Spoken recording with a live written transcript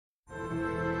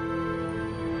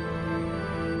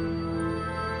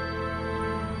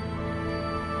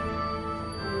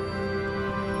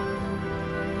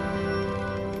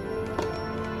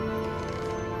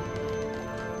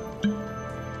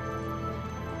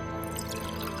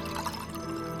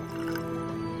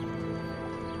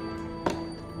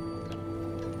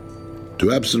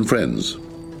To absent friends.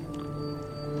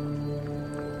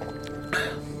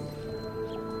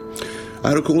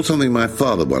 I recall something my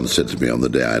father once said to me on the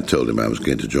day I told him I was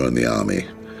going to join the army.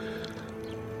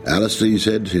 Alistair, he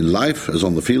said, in life, as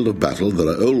on the field of battle, there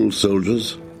are old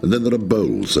soldiers, and then there are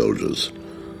bold soldiers.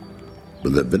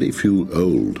 But there are very few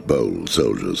old, bold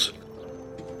soldiers.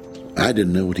 I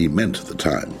didn't know what he meant at the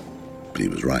time, but he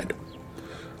was right.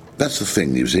 That's the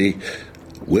thing, you see.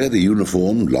 Wear the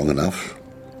uniform long enough,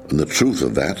 and the truth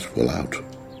of that will out.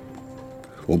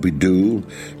 What we do,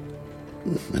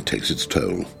 it takes its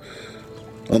toll.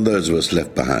 On those of us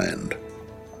left behind,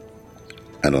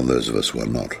 and on those of us who are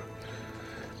not.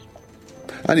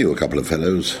 I knew a couple of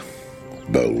fellows,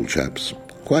 bold chaps,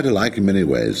 quite alike in many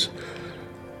ways,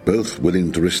 both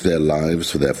willing to risk their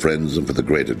lives for their friends and for the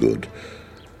greater good,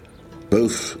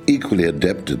 both equally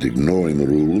adept at ignoring the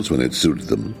rules when it suited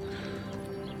them.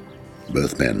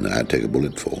 Both men I'd take a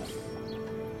bullet for.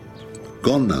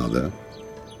 Gone now, though.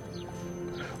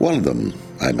 One of them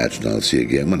I imagine I'll see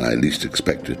again when I least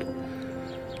expect it.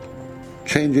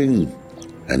 Changing,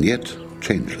 and yet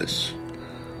changeless,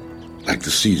 like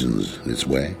the seasons in its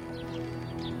way.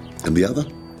 And the other?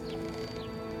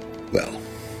 Well,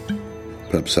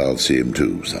 perhaps I'll see him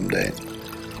too someday.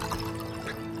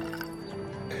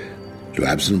 To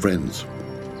absent friends,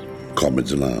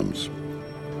 comrades in arms,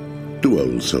 to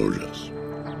old soldiers.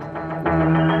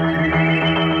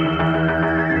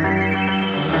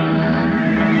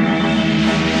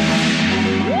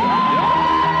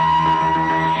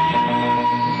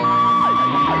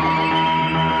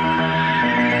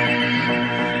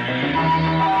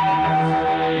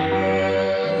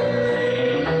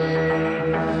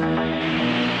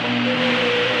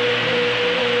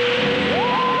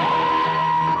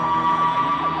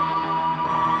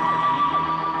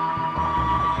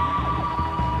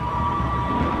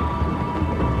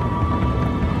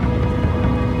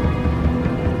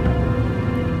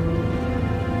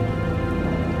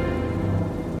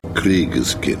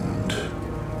 Kreigskind.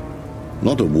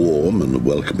 Not a warm and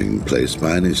welcoming place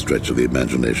by any stretch of the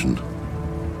imagination.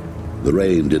 The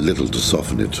rain did little to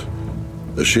soften it,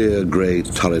 a sheer grey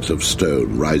turret of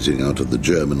stone rising out of the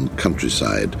German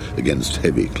countryside against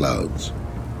heavy clouds.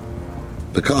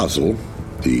 The castle,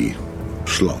 the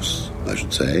Schloss, I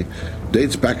should say,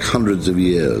 dates back hundreds of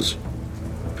years,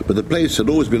 but the place had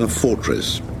always been a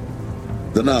fortress.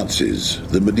 The Nazis,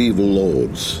 the medieval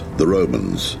lords, the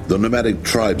Romans, the nomadic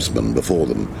tribesmen before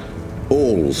them,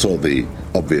 all saw the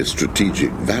obvious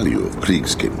strategic value of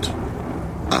Kreigskind.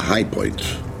 A high point,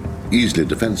 easily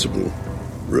defensible,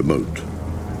 remote,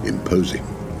 imposing,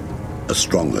 a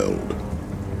stronghold.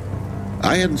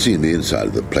 I hadn't seen the inside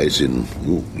of the place in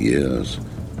years,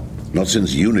 not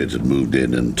since UNIT had moved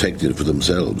in and taken it for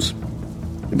themselves.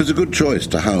 It was a good choice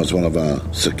to house one of our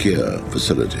secure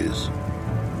facilities.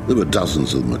 There were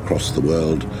dozens of them across the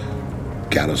world,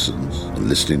 garrisons and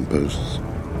listening posts,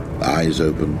 eyes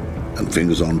open and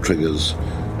fingers on triggers,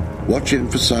 watching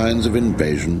for signs of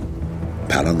invasion,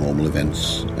 paranormal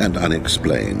events, and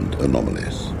unexplained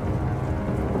anomalies.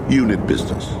 Unit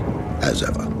business, as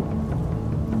ever.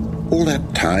 All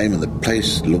that time and the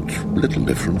place looked a little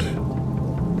different,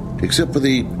 except for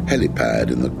the helipad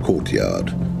in the courtyard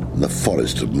and the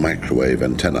forest of microwave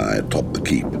antennae atop the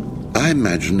keep. I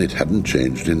imagine it hadn't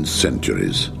changed in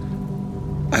centuries.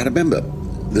 I remember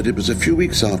that it was a few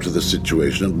weeks after the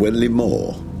situation at Wenley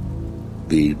Moor.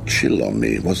 The chill on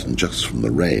me wasn't just from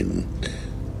the rain.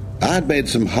 I'd made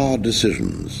some hard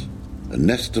decisions. A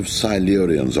nest of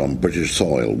Silurians on British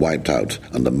soil wiped out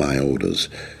under my orders.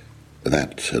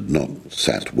 That had not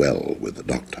sat well with the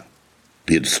doctor.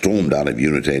 He had stormed out of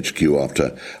Unit HQ after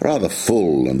a rather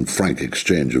full and frank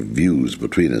exchange of views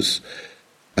between us.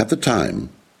 At the time,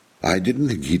 I didn't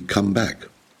think he'd come back.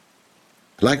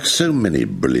 Like so many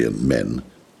brilliant men,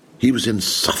 he was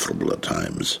insufferable at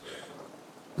times.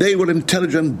 "They were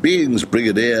intelligent beings,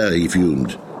 Brigadier," he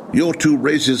fumed. "Your two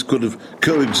races could have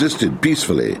coexisted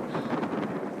peacefully."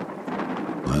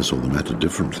 I saw the matter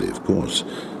differently, of course.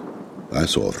 I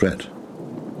saw a threat.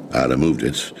 I removed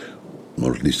it,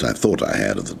 or at least I thought I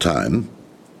had at the time.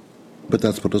 But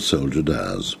that's what a soldier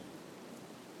does.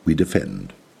 We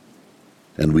defend.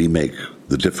 And we make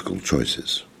the difficult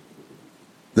choices.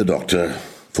 The doctor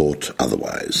thought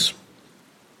otherwise.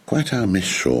 Quite how Miss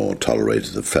Shaw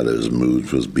tolerated the fellow's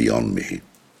moods was beyond me.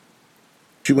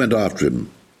 She went after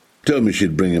him, told me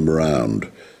she'd bring him around.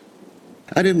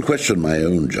 I didn't question my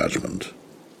own judgment.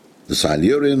 The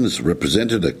Silurians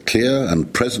represented a clear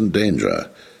and present danger,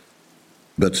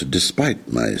 but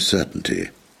despite my certainty,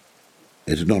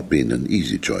 it had not been an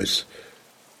easy choice.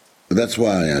 That's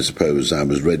why, I suppose, I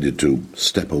was ready to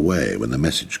step away when the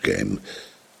message came.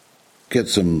 get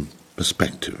some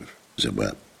perspective, as it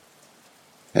were.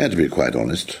 I had to be quite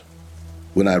honest.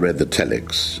 When I read the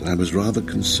telex, I was rather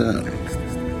concerned.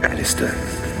 Alistair,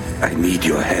 I need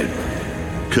your help.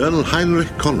 Colonel Heinrich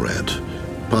Conrad,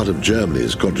 part of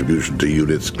Germany's contribution to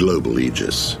UNIT's global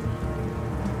aegis.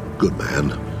 Good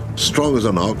man, strong as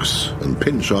an ox, and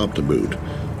pin-sharp to boot.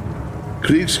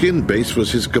 Kreigskind base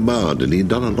was his command, and he'd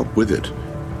done a lot with it.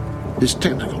 His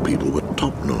technical people were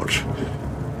top-notch.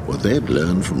 What they'd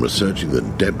learned from researching the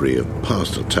debris of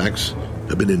past attacks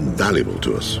had been invaluable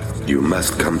to us. You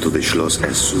must come to the Schloss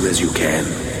as soon as you can.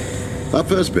 I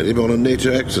first met him on a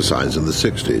NATO exercise in the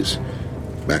 60s,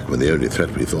 back when the only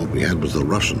threat we thought we had was the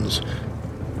Russians.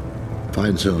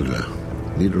 Fine soldier,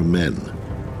 leader of men.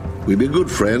 We've been good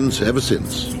friends ever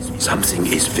since. Something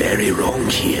is very wrong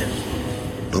here.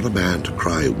 Not a man to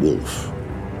cry wolf.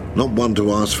 Not one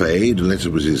to ask for aid unless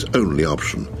it was his only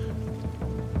option.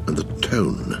 And the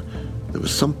tone, there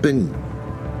was something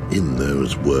in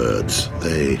those words.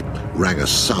 They rang a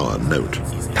sour note.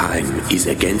 Time is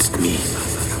against me.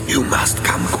 You must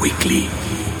come quickly.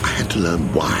 I had to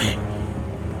learn why.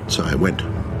 So I went.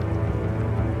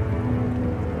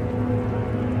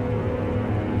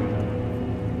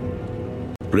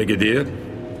 Brigadier,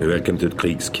 welcome to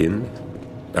Kreigskind.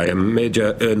 I am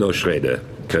Major Erno Schrader,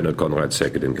 Colonel Conrad's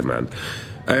second in command.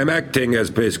 I am acting as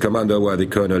base commander while the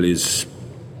colonel is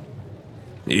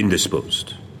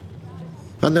indisposed.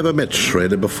 I never met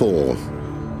Schrader before,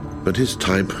 but his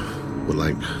type were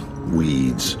like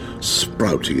weeds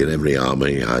sprouting in every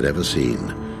army I'd ever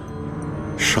seen.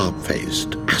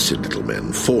 Sharp-faced, acid little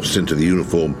men forced into the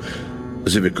uniform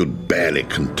as if it could barely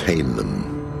contain them.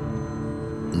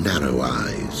 Narrow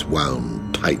eyes,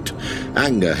 wound tight,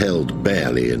 anger held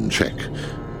barely in check,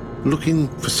 looking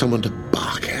for someone to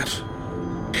bark at.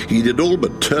 He did all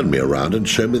but turn me around and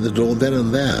show me the door then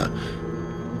and there.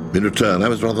 In return, I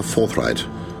was rather forthright.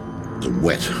 It was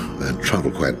wet, I had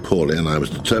travelled quite poorly, and I was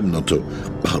determined not to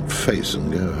about-face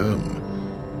and go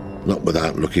home. Not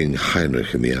without looking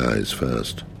Heinrich in the eyes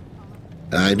first.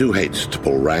 I do hate to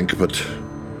pull rank, but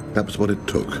that was what it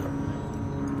took.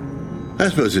 I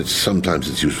suppose sometimes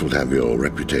it's useful to have your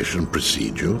reputation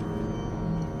precede you.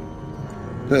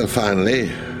 Well, finally,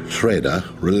 Schrader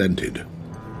relented.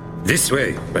 This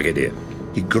way, Brigadier.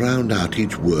 He ground out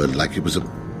each word like it was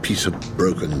a piece of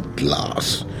broken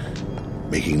glass,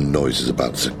 making noises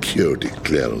about security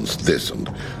clearance this and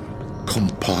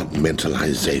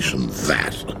compartmentalization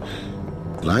that.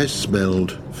 But I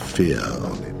smelled fear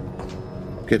on it.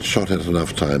 Get shot at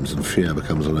enough times and fear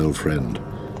becomes an old friend.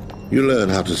 You learn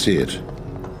how to see it.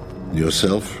 In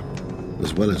yourself,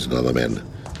 as well as in other men.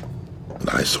 And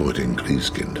I saw it in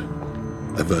Kreigskind.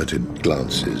 Averted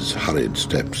glances, hurried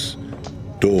steps.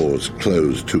 Doors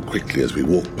closed too quickly as we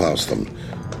walked past them.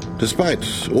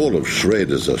 Despite all of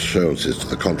Schrader's assurances to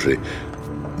the contrary,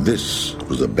 this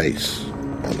was a base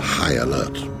on high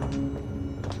alert.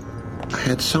 I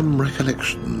had some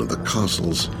recollection of the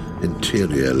castle's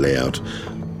interior layout,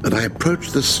 and I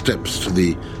approached the steps to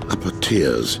the upper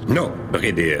tiers. No,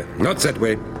 Brigadier, not that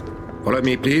way. Follow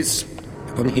me, please.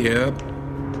 From here.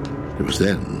 It was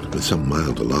then, with some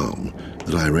mild alarm,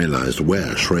 that I realized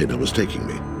where Schrader was taking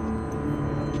me.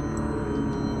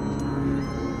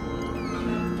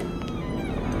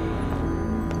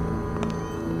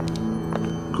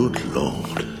 Good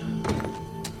Lord.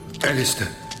 Alistair,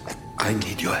 I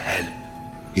need your help.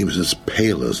 He was as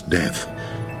pale as death,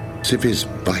 as if his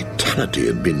vitality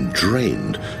had been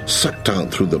drained, sucked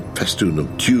out through the festoon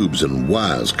of tubes and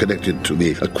wires connected to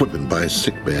the equipment by his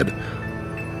sickbed.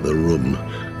 The room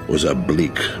was a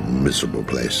bleak, miserable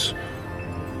place.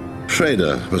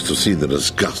 Schrader must have seen the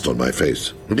disgust on my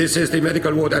face. This is the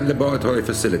medical ward and laboratory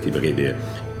facility, Brigadier.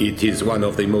 It is one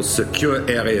of the most secure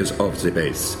areas of the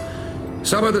base.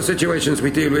 Some of the situations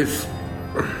we deal with,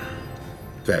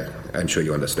 well, I'm sure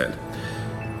you understand.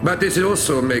 But this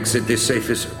also makes it the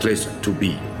safest place to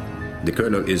be. The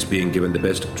colonel is being given the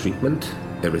best treatment.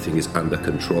 Everything is under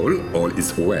control. All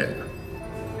is well.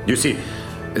 You see,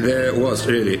 there was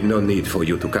really no need for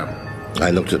you to come. I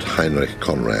looked at Heinrich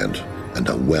Conrad, and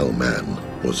a well man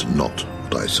was not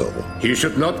what I saw. He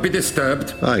should not be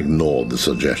disturbed. I ignored the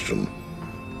suggestion.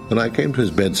 When I came to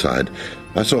his bedside,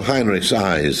 I saw Heinrich's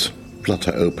eyes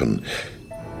flutter open.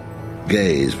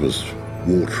 Gaze was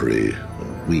watery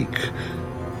and weak.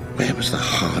 Where was the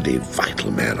hardy, vital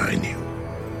man I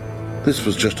knew? This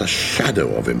was just a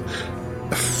shadow of him,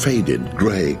 a faded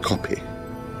grey copy.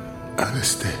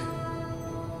 Alistair,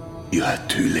 you are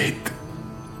too late.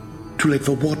 Too late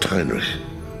for what, Heinrich?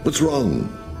 What's wrong?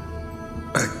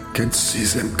 I can see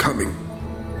them coming,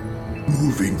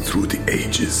 moving through the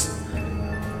ages,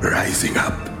 rising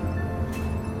up,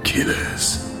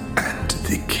 killers and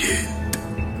the kid.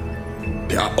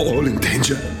 They are all in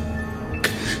danger.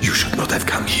 You should not have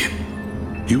come here.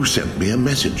 You sent me a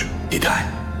message. Did I?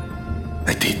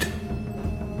 I did.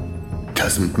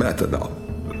 Doesn't matter now.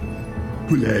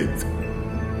 Too late.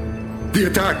 The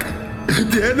attack!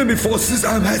 The enemy forces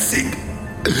are massing!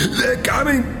 They're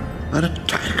coming! An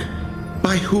attack?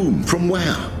 By whom? From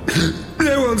where?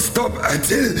 They won't stop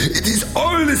until it is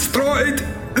all destroyed!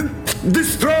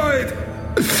 Destroyed!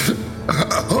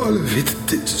 All of it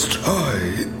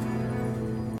destroyed.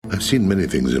 I've seen many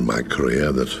things in my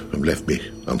career that have left me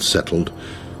unsettled.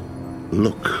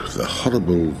 Look, the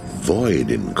horrible void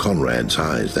in Conrad's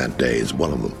eyes that day is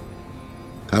one of them.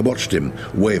 I watched him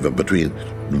waver between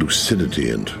lucidity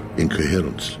and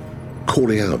incoherence,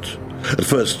 calling out, at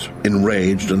first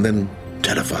enraged and then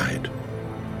terrified.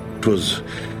 It was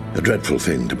a dreadful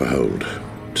thing to behold,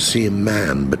 to see a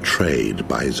man betrayed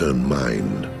by his own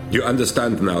mind. You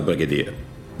understand now, Brigadier.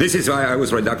 This is why I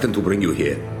was reluctant to bring you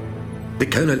here. The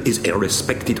Colonel is a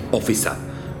respected officer.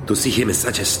 To see him in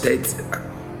such a state...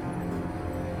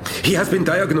 He has been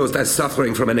diagnosed as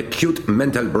suffering from an acute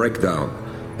mental breakdown,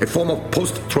 a form of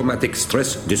post-traumatic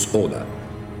stress disorder.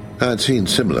 I'd seen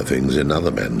similar things in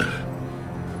other men.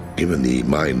 Given the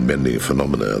mind-bending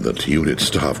phenomena that unit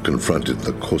staff confronted in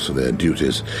the course of their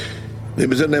duties, it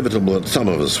was inevitable that some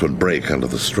of us would break under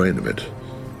the strain of it.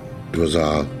 It was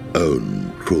our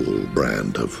own cruel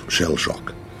brand of shell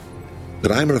shock.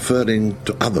 But I'm referring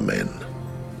to other men.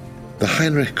 The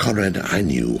Heinrich Conrad I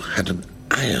knew had an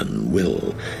iron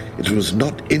will. It was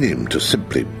not in him to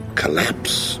simply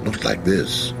collapse, not like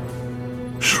this.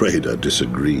 Schrader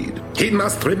disagreed. He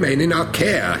must remain in our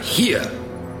care, here.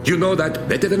 You know that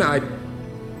better than I.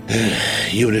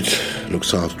 Unit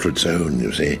looks after its own,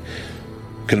 you see.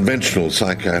 Conventional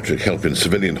psychiatric help in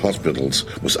civilian hospitals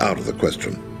was out of the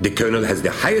question. The Colonel has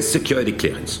the highest security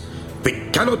clearance. We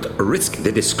cannot risk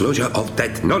the disclosure of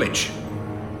that knowledge.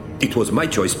 It was my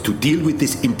choice to deal with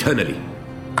this internally.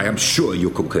 I am sure you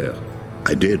concur.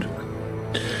 I did.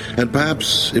 And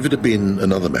perhaps if it had been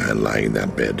another man lying in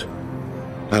that bed,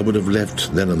 I would have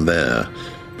left then and there.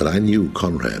 But I knew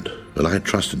Conrad, and I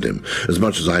trusted him as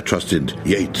much as I trusted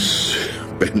Yates,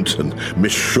 Benton,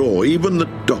 Miss Shaw, even the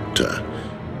doctor.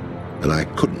 And I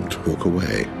couldn't walk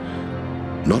away,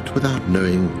 not without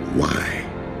knowing why.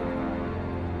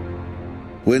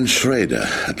 When Schrader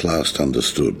at last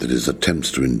understood that his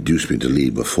attempts to induce me to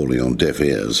leave were falling on deaf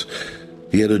ears,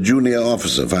 he had a junior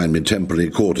officer find me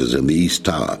temporary quarters in the East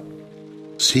Tower.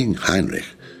 Seeing Heinrich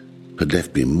had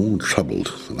left me more troubled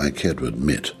than I cared to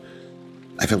admit.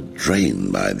 I felt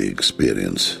drained by the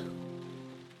experience.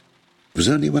 It was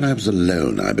only when I was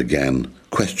alone I began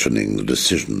questioning the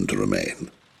decision to remain.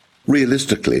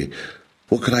 Realistically,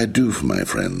 what could I do for my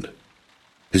friend?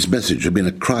 His message had been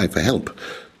a cry for help.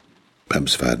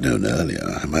 Perhaps if I had known earlier,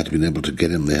 I might have been able to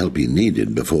get him the help he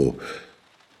needed before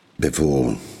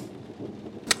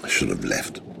I should have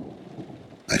left.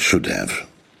 I should have,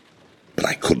 but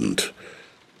I couldn't.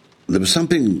 There was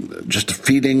something, just a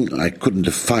feeling I couldn't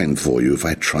define for you if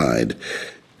I tried.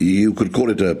 You could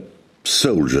call it a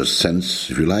soldier's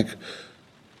sense, if you like.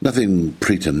 Nothing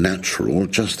preternatural,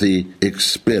 just the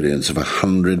experience of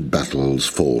 100 battles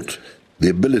fought, the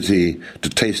ability to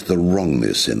taste the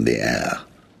wrongness in the air.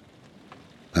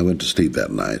 I went to sleep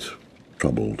that night,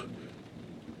 troubled.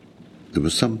 There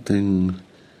was something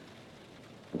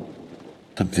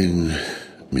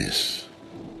amiss.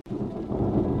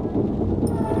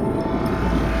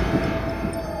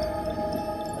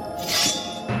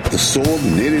 The sword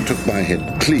nearly took my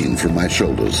head clean from my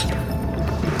shoulders.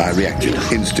 I reacted,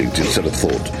 instinct instead of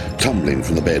thought, tumbling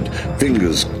from the bed,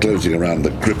 fingers closing around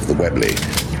the grip of the Webley.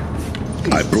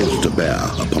 I brought it to bear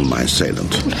upon my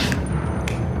assailant.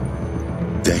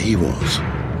 There he was,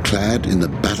 clad in the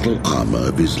battle armor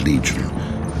of his legion,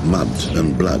 mud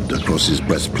and blood across his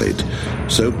breastplate,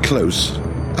 so close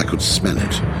I could smell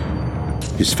it.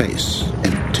 His face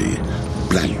empty,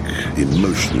 blank,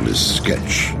 emotionless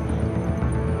sketch.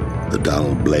 The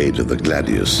dull blade of the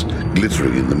gladius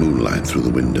glittering in the moonlight through the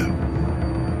window.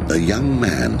 A young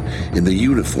man in the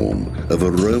uniform of a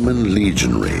Roman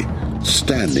legionary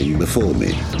standing before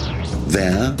me,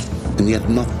 there and yet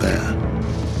not there.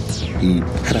 He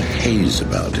had a haze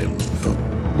about him, for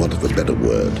want of a better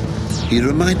word. He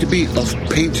reminded me of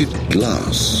painted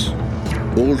glass,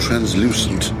 all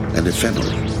translucent and ephemeral.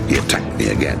 He attacked me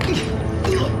again.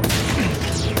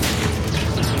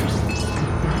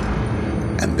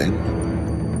 And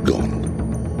then,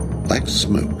 gone, like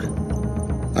smoke.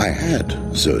 I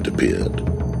had, so it appeared,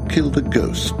 killed a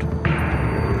ghost.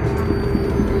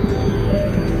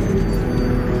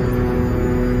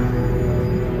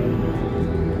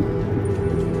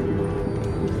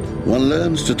 One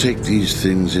learns to take these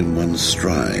things in one's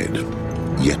stride.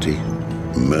 Yeti,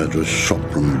 murderous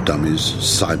shoproom dummies,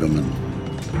 Cybermen.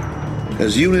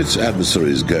 As unit's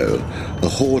adversaries go, a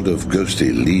horde of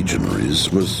ghostly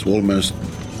legionaries was almost,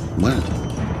 well,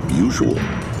 usual.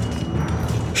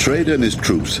 Schrader and his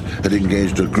troops had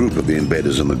engaged a group of the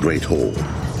invaders in the Great Hall.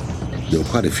 There were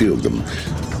quite a few of them,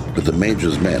 but the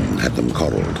Major's men had them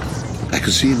corralled. I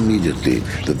could see immediately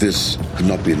that this had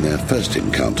not been their first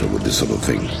encounter with this sort of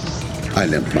thing. I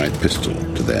lent my pistol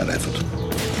to their effort.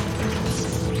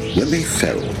 When they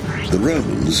fell, the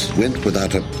Romans went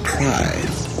without a cry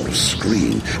or a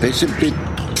scream. They simply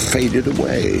faded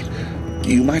away.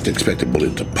 You might expect a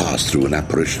bullet to pass through an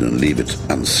apparition and leave it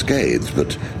unscathed,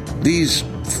 but these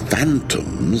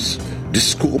phantoms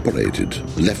discorporated,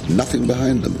 left nothing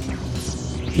behind them.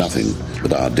 Nothing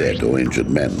but our dead or injured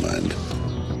men, mind.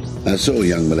 I saw a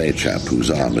young Malay chap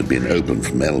whose arm had been opened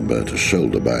from elbow to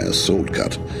shoulder by a sword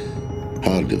cut.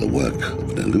 Hardly the work of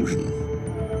an illusion.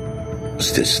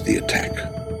 Was this the attack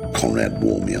Conrad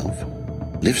warned me of?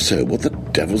 And if so, what the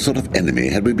devil sort of enemy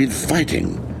had we been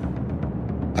fighting?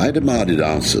 I demanded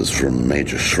answers from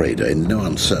Major Schrader in no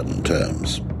uncertain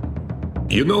terms.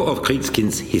 You know of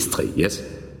Kreigskind's history, yes?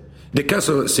 The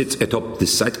castle sits atop the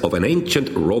site of an ancient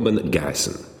Roman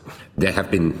garrison. There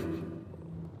have been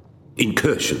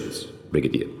incursions,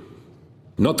 Brigadier.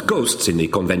 Not ghosts in the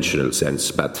conventional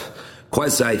sense, but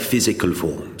quasi-physical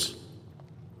forms.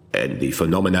 And the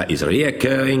phenomena is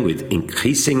reoccurring with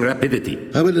increasing rapidity.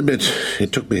 I will admit,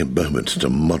 it took me a moment to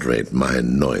moderate my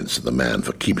annoyance at the man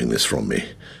for keeping this from me,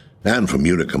 and from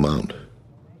unit command.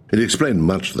 It explained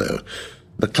much, though.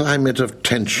 The climate of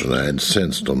tension I had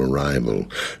sensed on arrival,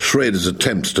 Schrader's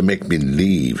attempts to make me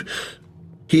leave.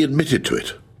 He admitted to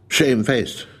it,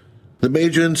 shamefaced. The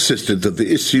Major insisted that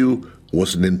the issue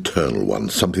was an internal one,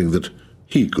 something that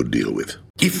he could deal with.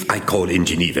 If I call in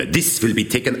Geneva, this will be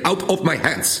taken out of my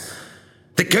hands.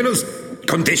 The Colonel's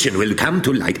condition will come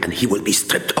to light and he will be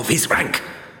stripped of his rank.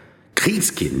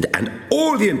 Kreigskind and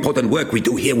all the important work we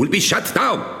do here will be shut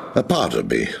down. A part of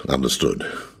me understood.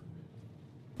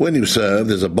 When you serve,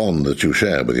 there's a bond that you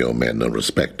share with your men and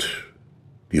respect.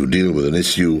 You deal with an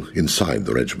issue inside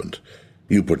the regiment.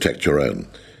 You protect your own.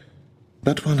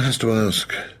 But one has to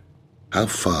ask, how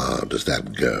far does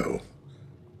that go?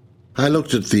 I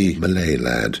looked at the Malay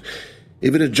lad.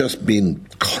 If it had just been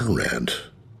Conrad,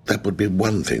 that would be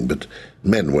one thing, but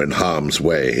men were in harm's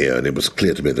way here, and it was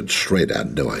clear to me that Schrader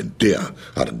had no idea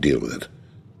how to deal with it.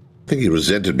 I think he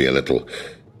resented me a little.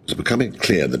 It was becoming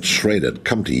clear that Schrader had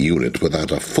come to unit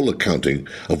without a full accounting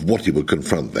of what he would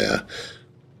confront there.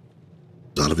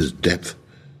 Out of his depth,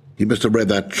 he must have read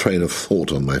that train of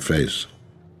thought on my face.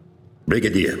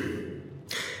 Brigadier,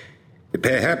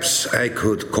 perhaps I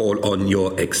could call on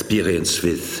your experience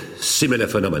with similar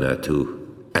phenomena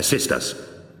to assist us.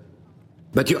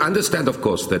 But you understand, of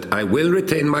course, that I will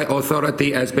retain my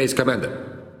authority as base commander.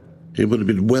 It would have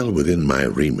been well within my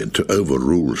remit to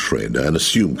overrule Schrader and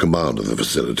assume command of the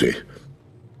facility.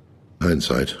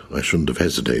 Hindsight, I shouldn't have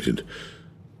hesitated.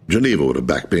 Geneva would have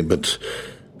backed me, but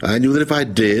I knew that if I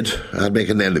did, I'd make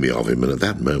an enemy of him, and at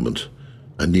that moment,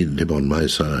 I needed him on my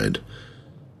side.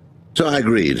 So I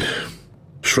agreed.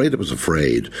 Schrader was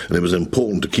afraid, and it was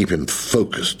important to keep him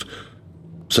focused.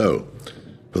 So,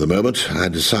 for the moment, I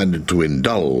decided to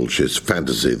indulge his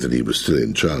fantasy that he was still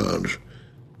in charge.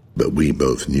 But we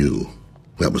both knew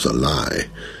that was a lie.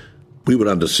 We were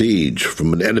under siege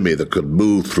from an enemy that could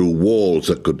move through walls,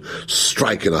 that could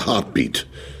strike in a heartbeat.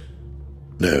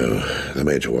 No, the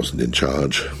Major wasn't in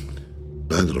charge.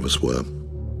 Neither of us were.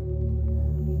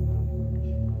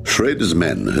 Schrader's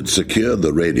men had secured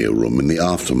the radio room in the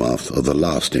aftermath of the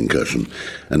last incursion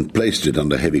and placed it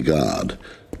under heavy guard.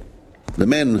 The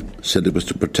men said it was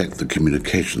to protect the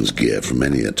communications gear from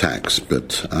any attacks,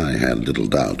 but I had little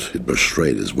doubt it was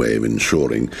Schrader's way of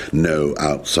ensuring no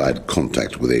outside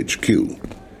contact with HQ.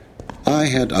 I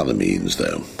had other means,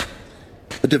 though.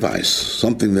 A device,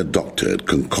 something the doctor had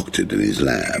concocted in his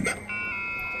lab.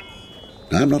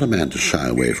 I'm not a man to shy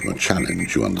away from a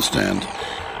challenge, you understand.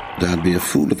 But I'd be a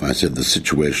fool if I said the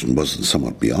situation wasn't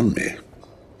somewhat beyond me.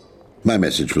 My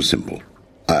message was simple.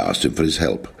 I asked him for his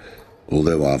help,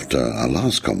 although after our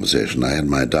last conversation I had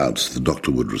my doubts the doctor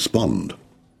would respond.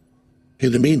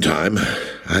 In the meantime,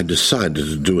 I decided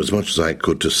to do as much as I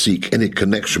could to seek any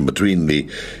connection between the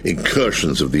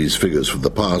incursions of these figures from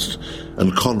the past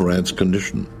and Conrad's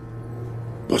condition.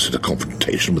 Was it a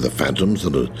confrontation with the phantoms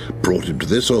that had brought him to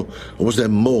this, or was there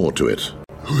more to it?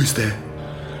 Who is there?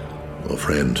 Your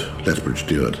friend,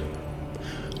 Lethbridge-Stewart.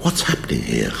 What's happening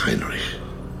here, Heinrich?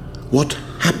 What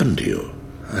happened to you?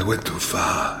 I went too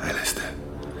far, Alistair.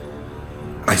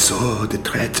 I saw the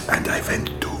threat and I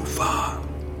went too far.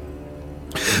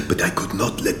 But I could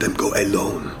not let them go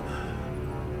alone.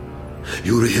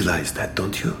 You realize that,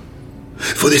 don't you?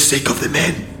 For the sake of the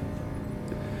men.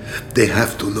 They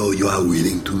have to know you are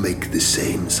willing to make the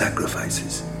same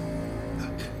sacrifices.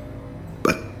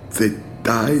 But they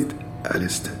died,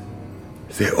 Alistair.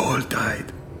 They all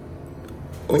died.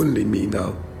 Only me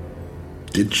now.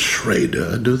 Did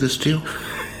Schrader do this to you?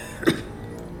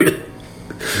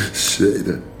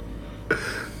 Schrader,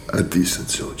 a decent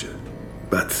soldier,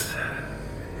 but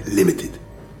limited.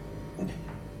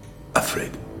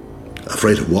 Afraid.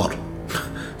 Afraid of what?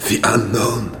 The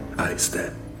unknown,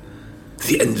 Alistair.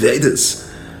 The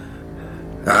invaders.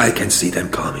 I can see them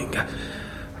coming.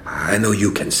 I know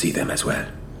you can see them as well.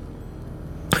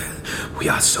 We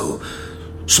are so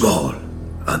small,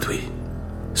 aren't we?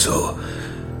 So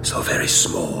very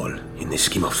small in the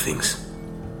scheme of things.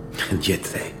 And yet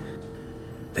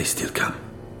they still come.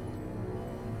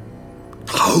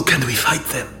 How can we fight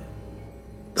them?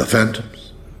 The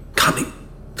phantoms? Coming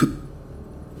to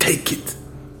take it.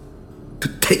 To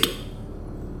take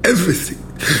everything.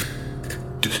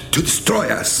 To destroy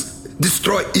us.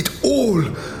 Destroy it all.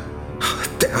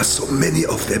 There are so many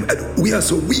of them, and we are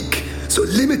so weak, so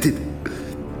limited.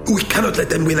 We cannot let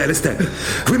them win, Alistair.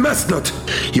 We must not.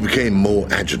 He became more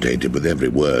agitated with every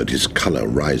word, his colour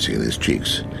rising in his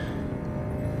cheeks.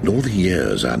 In all the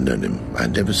years I'd known him,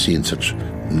 I'd never seen such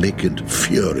naked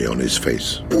fury on his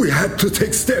face. We had to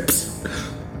take steps.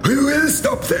 We will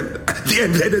stop them. The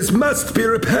invaders must be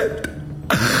repelled.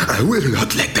 I will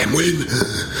not let them win.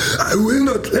 I will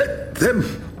not let them.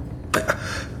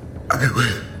 I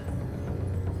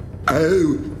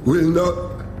will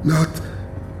not.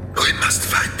 We must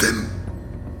fight them.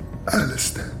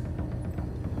 Alistair.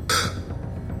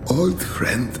 Old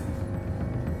friend.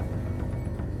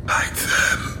 Fight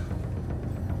them.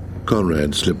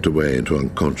 Conrad slipped away into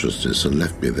unconsciousness and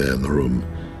left me there in the room.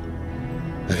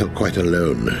 I felt quite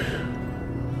alone.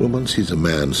 When one sees a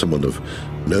man, someone of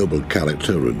noble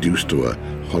character, reduced to a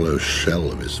hollow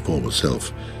shell of his former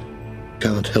self,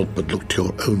 cannot help but look to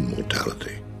your own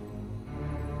mortality.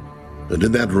 And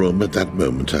in that room, at that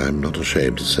moment, I am not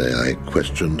ashamed to say I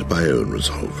questioned my own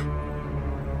resolve.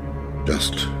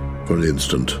 Just for an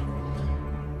instant.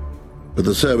 But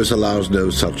the service allows no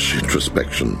such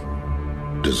introspection.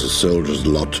 It is a soldier's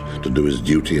lot to do his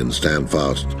duty and stand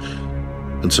fast.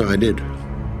 And so I did,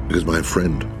 because my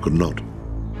friend could not.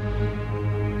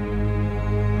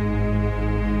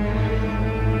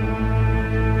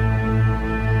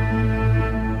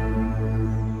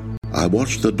 I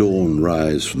watched the dawn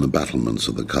rise from the battlements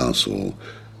of the castle,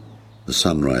 the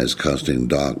sunrise casting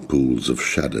dark pools of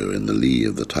shadow in the lee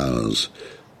of the towers.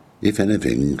 If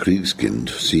anything, Kreigskind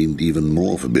seemed even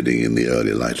more forbidding in the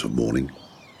early light of morning.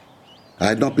 I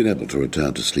had not been able to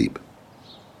return to sleep.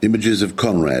 Images of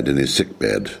Conrad in his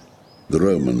sickbed, the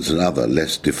Romans and other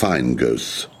less defined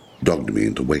ghosts dogged me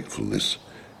into wakefulness.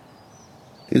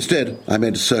 Instead, I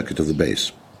made a circuit of the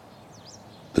base.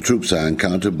 The troops I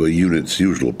encountered were units'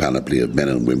 usual panoply of men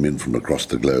and women from across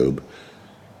the globe,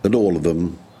 and all of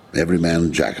them, every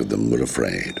man jack of them, were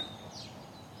afraid.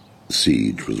 The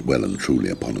siege was well and truly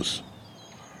upon us.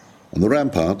 On the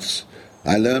ramparts,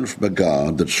 I learned from a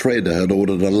guard that Schrader had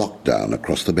ordered a lockdown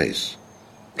across the base,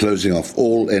 closing off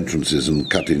all entrances and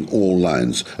cutting all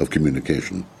lines of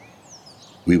communication.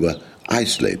 We were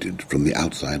isolated from the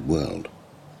outside world.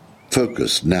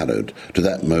 Focus narrowed to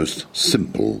that most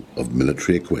simple of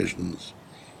military equations: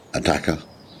 attacker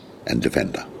and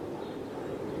defender.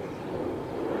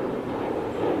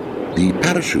 The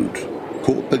parachute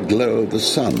caught the glow of the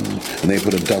sun, and they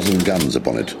put a dozen guns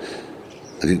upon it.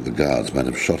 I think the guards might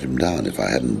have shot him down if I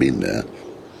hadn't been there.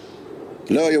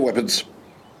 Lower your weapons.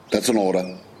 That's an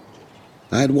order.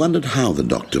 I had wondered how the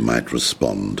doctor might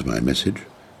respond to my message,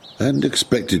 and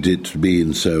expected it to be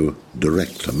in so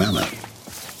direct a manner.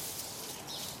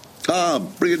 "Ah,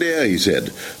 Brigadier," he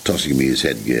said, tossing me his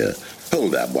headgear.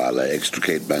 "Hold that while I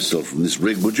extricate myself from this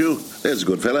rig, would you? There's a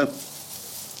good fellow."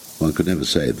 One could never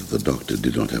say that the doctor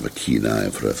did not have a keen eye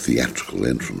for a theatrical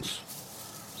entrance.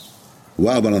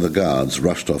 While one of the guards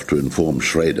rushed off to inform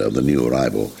Schrader of the new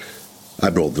arrival, I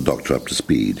brought the doctor up to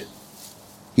speed.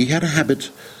 He had a habit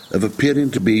of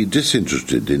appearing to be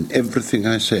disinterested in everything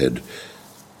I said,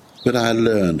 but I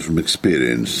learned from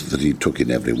experience that he took in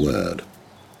every word.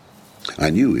 I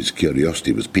knew his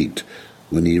curiosity was piqued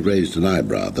when he raised an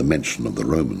eyebrow at the mention of the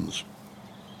Romans.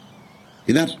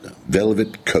 In that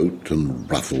velvet coat and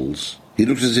ruffles, he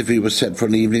looked as if he was set for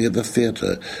an evening at the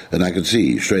theatre, and I could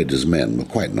see Schrader's men were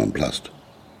quite nonplussed.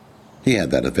 He had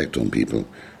that effect on people.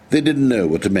 They didn't know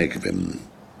what to make of him.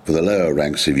 For the lower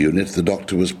ranks of unit, the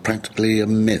doctor was practically a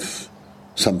myth,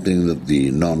 something that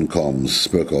the non-coms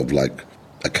spoke of like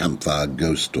a campfire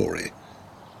ghost story.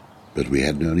 But we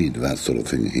had no need of that sort of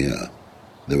thing here.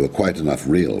 There were quite enough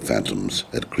real phantoms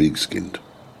at Kreigskind.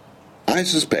 "I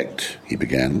suspect," he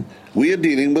began, "we are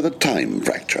dealing with a time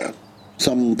fracture,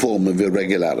 some form of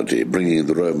irregularity bringing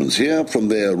the Romans here from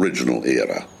their original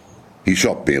era." He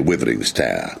shot me a withering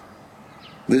stare.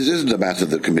 "This isn't a matter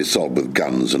that can be solved with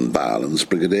guns and violence,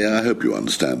 Brigadier. I hope you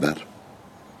understand that."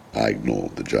 I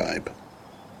ignored the jibe.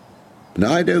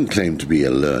 Now, I don't claim to be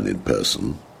a learned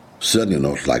person, certainly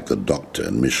not like the Doctor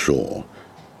and Miss Shaw,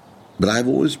 but I've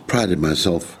always prided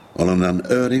myself on an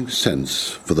unerring sense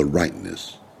for the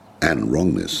rightness and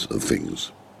wrongness of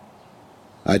things.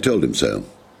 I told him so.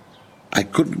 I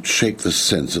couldn't shake the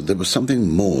sense that there was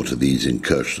something more to these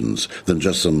incursions than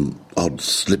just some odd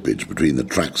slippage between the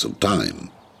tracks of time.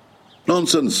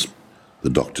 "Nonsense!" The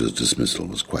doctor's dismissal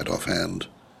was quite offhand.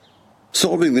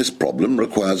 "Solving this problem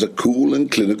requires a cool and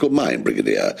clinical mind,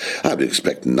 Brigadier. I would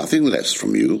expect nothing less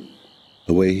from you."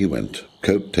 Away he went,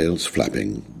 coat-tails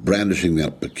flapping, brandishing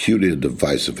that peculiar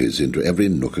device of his into every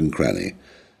nook and cranny.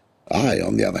 I,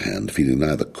 on the other hand, feeling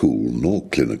neither cool nor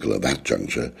clinical at that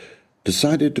juncture,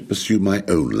 decided to pursue my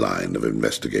own line of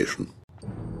investigation.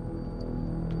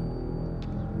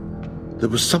 There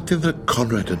was something that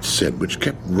Conrad had said which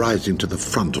kept rising to the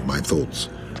front of my thoughts.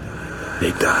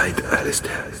 They died,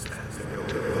 Alistair.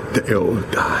 They all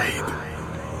died.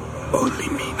 Only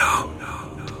me now.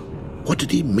 What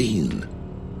did he mean?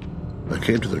 I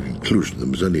came to the conclusion there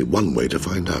was only one way to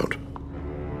find out.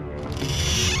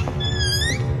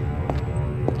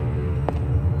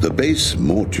 The base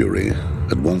mortuary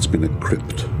had once been a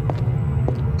crypt.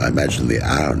 I imagine the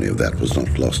irony of that was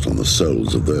not lost on the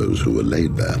souls of those who were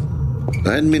laid there.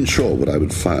 I hadn't been sure what I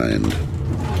would find,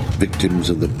 victims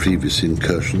of the previous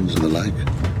incursions and the like,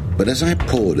 but as I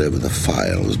pored over the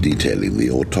files detailing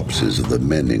the autopsies of the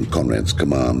men in Conrad's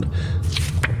command,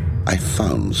 I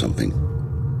found something.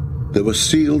 There were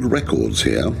sealed records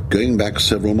here, going back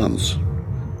several months.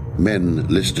 Men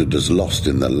listed as lost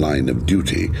in the line of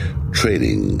duty,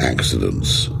 training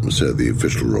accidents, so the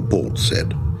official report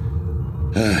said.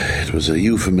 It was a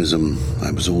euphemism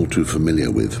I was all too familiar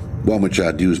with, one which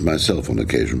I'd used myself on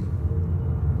occasion.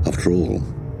 After all,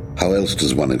 how else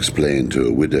does one explain to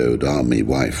a widowed army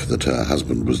wife that her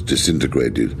husband was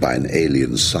disintegrated by an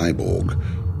alien cyborg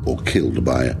or killed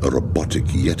by a robotic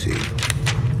yeti?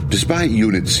 Despite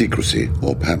unit secrecy,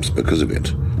 or perhaps because of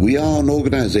it, we are an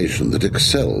organization that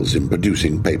excels in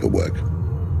producing paperwork.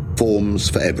 Forms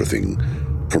for everything,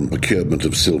 from procurement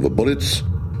of silver bullets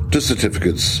to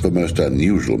certificates for most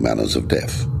unusual manners of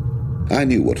death. I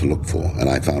knew what to look for, and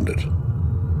I found it.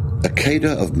 A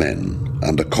cadre of men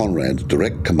under Conrad's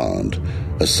direct command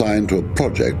assigned to a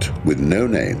project with no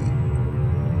name,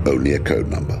 only a code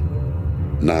number.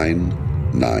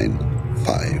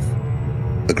 995.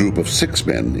 A group of 6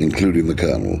 men, including the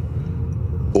colonel.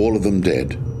 All of them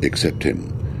dead, except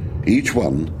him. Each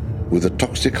one with a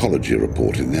toxicology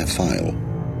report in their file.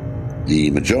 The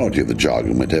majority of the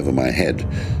jargon went over my head,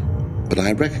 but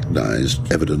I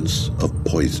recognized evidence of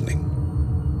poisoning.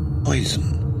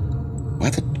 Poison? Why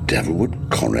the devil would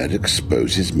Conrad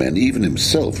expose his men, even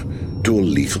himself, to a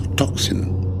lethal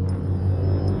toxin?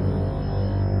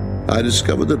 I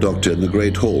discovered the doctor in the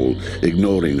great hall,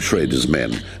 ignoring Schrader's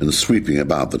men and sweeping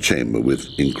about the chamber with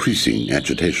increasing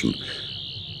agitation.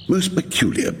 "Most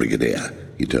peculiar, Brigadier,"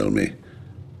 he told me.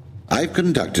 "I've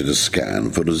conducted a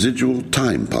scan for residual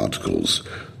time particles,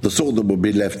 the sort that would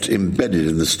be left embedded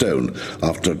in the stone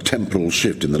after a temporal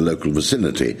shift in the local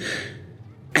vicinity,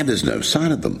 and there's no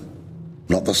sign of them.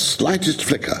 Not the slightest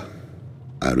flicker."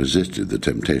 I resisted the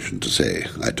temptation to say,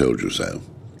 "I told you so."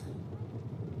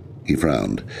 He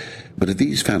frowned. "But if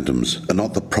these phantoms are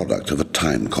not the product of a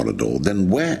time corridor, then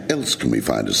where else can we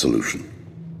find a solution?"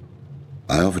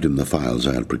 I offered him the files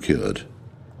I had procured.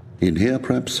 "In here,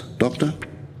 perhaps, Doctor?"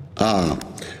 "Ah,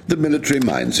 the military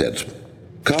mindset.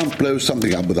 Can't blow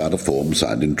something up without a form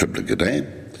signed in triplicate, eh?"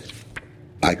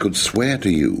 I could swear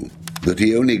to you that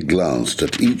he only glanced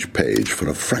at each page for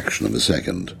a fraction of a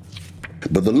second.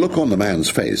 But the look on the man's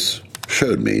face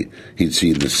showed me he'd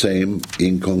seen the same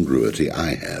incongruity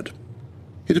I had.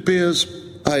 "It appears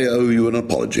I owe you an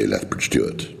apology,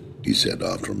 Lethbridge-Stewart," he said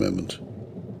after a moment.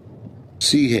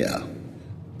 "See here."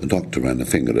 The doctor ran a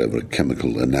finger over a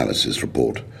chemical analysis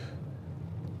report.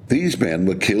 "These men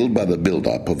were killed by the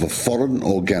build-up of a foreign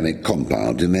organic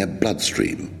compound in their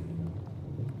bloodstream."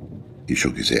 He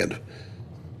shook his head.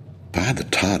 "If I had the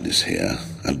TARDIS here,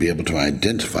 I'd be able to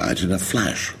identify it in a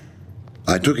flash."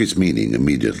 I took its meaning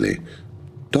immediately.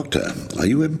 "Doctor, are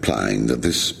you implying that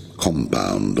this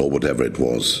compound, or whatever it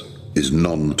was, is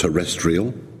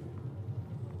non-terrestrial?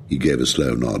 He gave a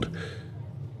slow nod.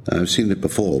 I've seen it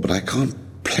before, but I can't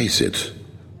place it.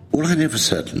 All I know for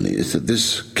certain is that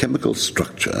this chemical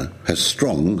structure has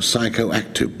strong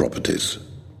psychoactive properties.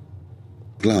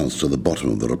 Glanced to the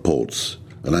bottom of the reports,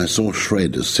 and I saw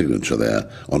Schrader's signature there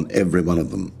on every one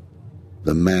of them.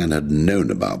 The man had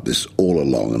known about this all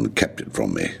along and kept it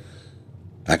from me.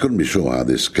 I couldn't be sure how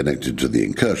this connected to the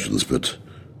incursions, but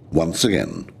once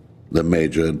again, the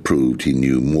Major had proved he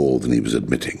knew more than he was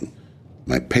admitting.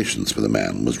 My patience for the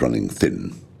man was running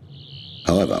thin.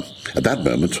 However, at that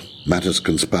moment, matters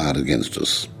conspired against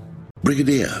us.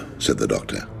 "Brigadier," said the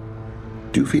doctor,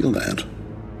 "do you feel that?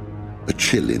 A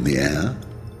chill in the air?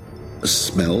 A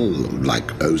smell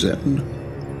like ozone?"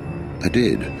 I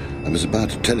did. I was about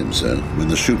to tell him so when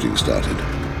the shooting started.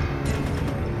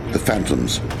 The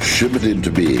phantoms shimmered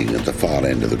into being at the far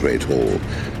end of the great hall.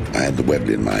 I had the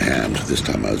Webley in my hand. This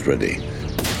time I was ready.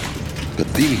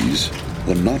 But these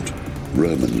were not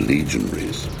Roman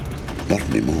legionaries. Not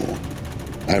anymore.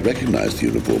 I recognized the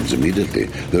uniforms immediately,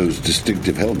 those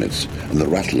distinctive helmets and the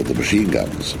rattle of the machine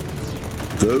guns.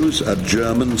 Those are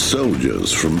German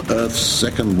soldiers from Earth's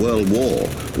Second World War.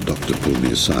 The doctor pulled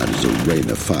me aside as a rain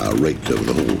of fire raked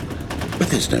over the hall. But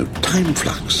there's no time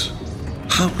flux.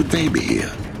 How could they be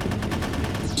here?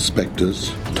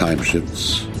 Spectres, time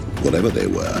shifts, whatever they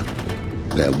were,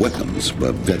 their weapons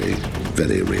were very,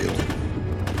 very real.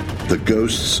 The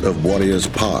ghosts of warriors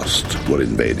past were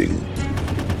invading.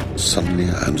 Suddenly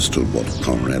I understood what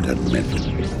Conrad had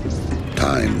meant.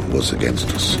 Time was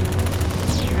against us.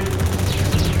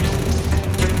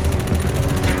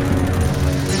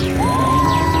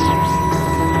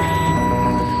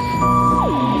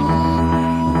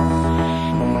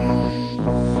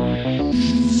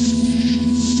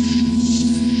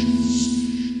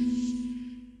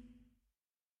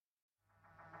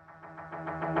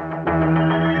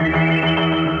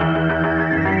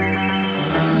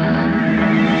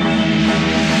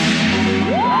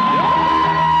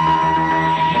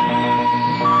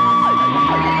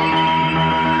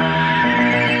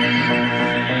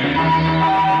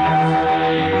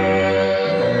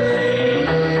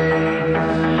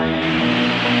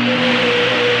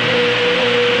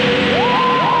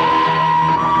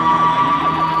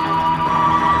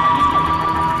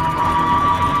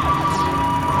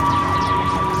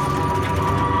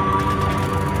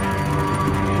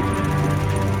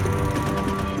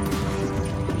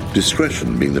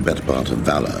 Discretion being the better part of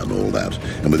valor and all that,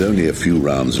 and with only a few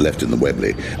rounds left in the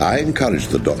Webley, I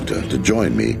encouraged the doctor to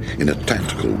join me in a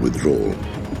tactical withdrawal.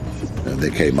 And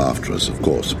they came after us, of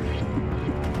course.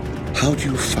 How do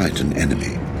you fight an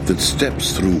enemy that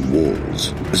steps through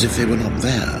walls as if they were not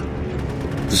there?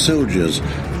 The soldiers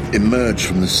emerged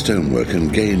from the stonework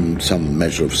and gained some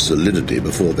measure of solidity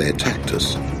before they attacked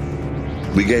us.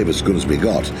 We gave as good as we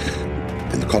got.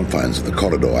 In the confines of the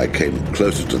corridor, I came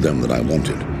closer to them than I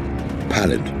wanted.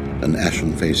 Pallid and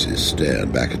ashen faces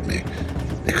stared back at me,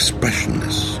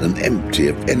 expressionless and empty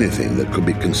of anything that could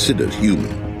be considered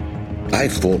human.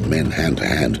 I've fought men hand to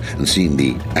hand and seen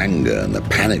the anger and the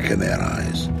panic in their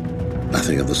eyes.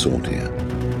 Nothing of the sort here.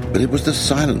 But it was the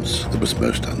silence that was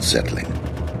most unsettling.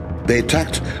 They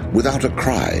attacked without a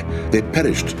cry, they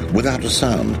perished without a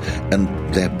sound, and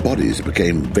their bodies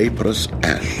became vaporous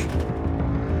ash.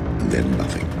 And then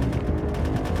nothing.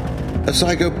 "A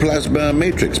psychoplasma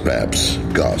matrix, perhaps,"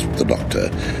 gasped the doctor.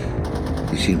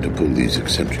 He seemed to pull these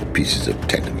eccentric pieces of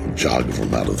technical jargon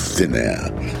from out of thin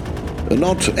air.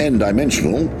 "Not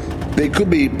n-dimensional. They could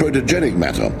be protogenic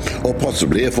matter, or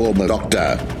possibly a form of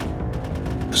doctor."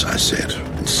 As I said,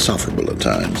 insufferable at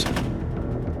times.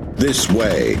 "This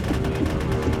way."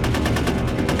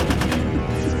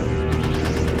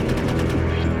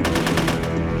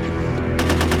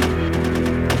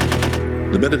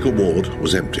 The medical ward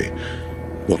was empty,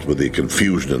 what with the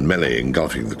confusion and melee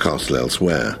engulfing the castle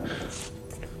elsewhere.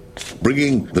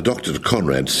 Bringing the doctor to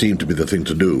Conrad seemed to be the thing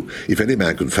to do. If any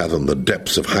man could fathom the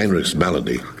depths of Heinrich's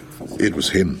malady, it was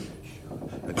him.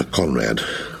 But Conrad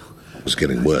was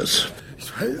getting worse.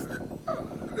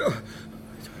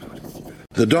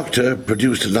 The doctor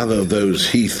produced another of those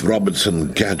Heath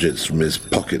Robertson gadgets from his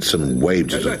pockets and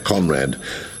waved it at Conrad,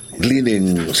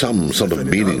 gleaning some sort of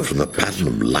meaning from the pattern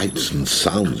of lights and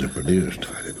sounds it produced.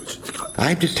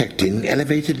 "I'm detecting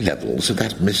elevated levels of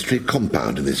that mystery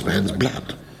compound in this man's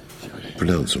blood." The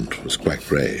pronouncement was quite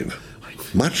grave.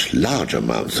 "Much larger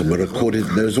amounts than were recorded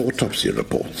in those autopsy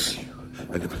reports.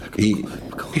 He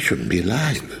shouldn't be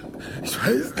alive."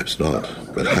 Perhaps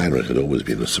not, but Heinrich had always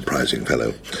been a surprising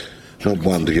fellow, not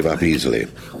one to give up easily.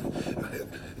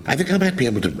 "I think I might be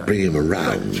able to bring him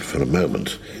around for a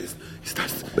moment.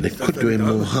 but it could do him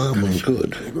more harm than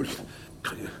good.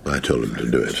 I told him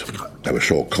to do it. I was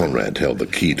sure Conrad held the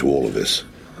key to all of this.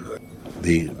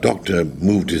 The doctor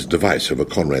moved his device over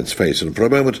Conrad's face, and for a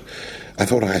moment I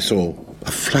thought I saw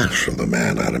a flash of the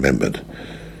man I remembered.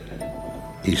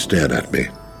 He stared at me.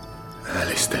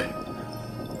 Alistair,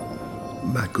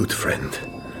 my good friend,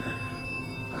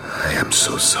 I am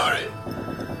so sorry.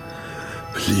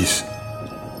 Please,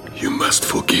 you must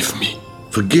forgive me.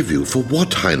 Forgive you? For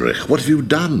what, Heinrich? What have you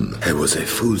done? I was a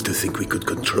fool to think we could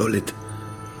control it.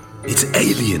 It's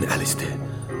alien, Alistair.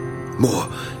 More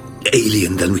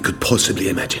alien than we could possibly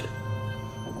imagine.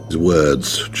 His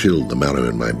words chilled the marrow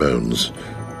in my bones.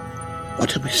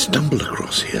 What had we stumbled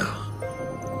across here?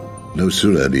 No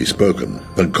sooner had he spoken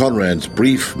than Conrad's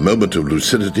brief moment of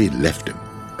lucidity left him.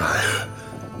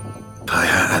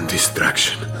 Fire and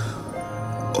destruction.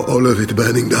 All of it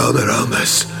burning down around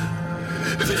us.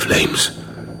 The flames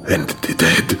and the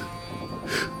dead.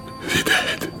 The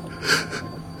dead.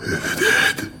 The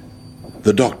dead.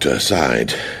 The doctor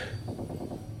sighed.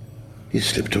 He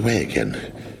slipped away again.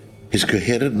 His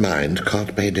coherent mind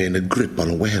can't maintain a grip on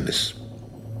awareness.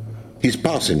 He's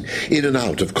passing in and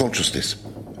out of consciousness.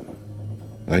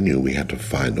 I knew we had to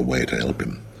find a way to help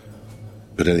him.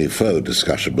 But any further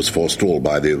discussion was forestalled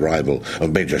by the arrival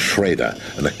of Major Schrader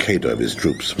and a cadre of his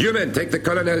troops. You men, take the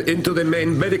colonel into the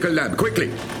main medical lab,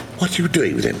 quickly! What are you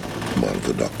doing with him? Commanded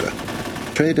the doctor.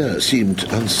 Schrader seemed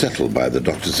unsettled by the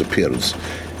doctor's appearance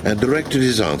and directed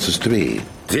his answers to me.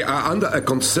 They are under a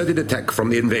concerted attack from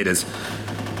the invaders.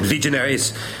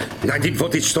 Legionaries,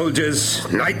 1940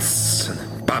 soldiers, knights,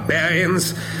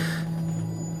 barbarians.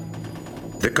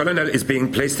 The colonel is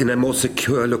being placed in a more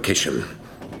secure location.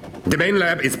 The main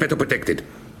lab is better protected.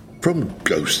 From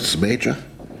ghosts, Major?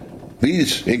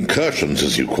 These incursions,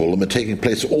 as you call them, are taking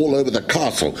place all over the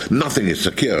castle. Nothing is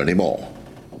secure anymore.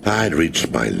 I'd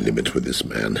reached my limit with this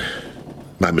man.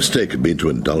 My mistake had been to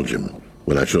indulge him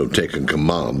when I should have taken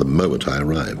command the moment I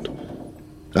arrived.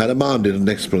 I demanded an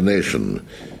explanation,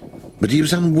 but he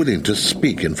was unwilling to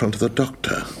speak in front of the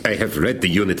doctor. I have read the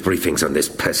unit briefings on this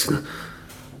person.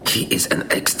 He is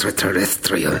an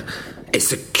extraterrestrial, a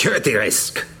security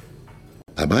risk.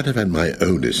 I might have had my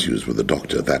own issues with the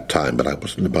doctor at that time, but I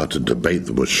wasn't about to debate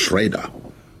them with Schrader.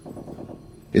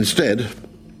 Instead,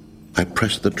 I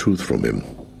pressed the truth from him,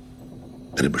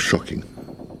 and it was shocking.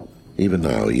 Even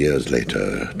now, years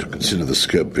later, to consider the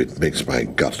scope of it makes my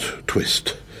gut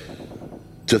twist.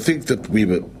 To think that we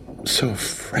were so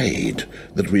afraid,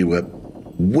 that we were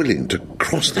willing to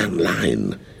cross that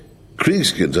line.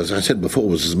 Kreigskind, as I said before,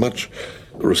 was as much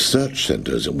a research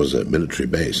centre as it was a military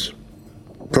base.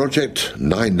 Project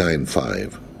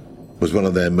 995 was one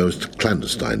of their most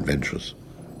clandestine ventures.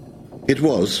 It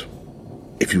was,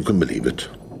 if you can believe it,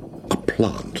 a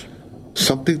plant.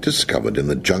 Something discovered in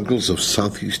the jungles of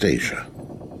Southeast Asia.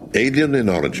 Alien in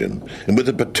origin, and with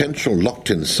a potential locked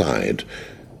inside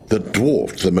that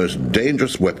dwarfed the most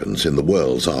dangerous weapons in the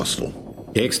world's arsenal.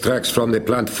 Extracts from the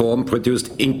plant form produced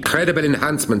incredible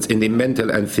enhancements in the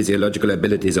mental and physiological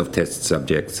abilities of test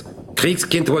subjects.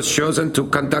 Kreigskind was chosen to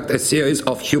conduct a series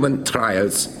of human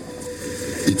trials.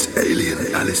 It's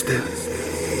alien, Alistair.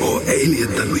 More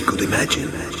alien than we could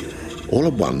imagine. All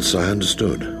at once I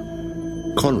understood.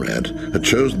 Conrad had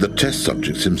chosen the test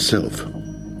subjects himself.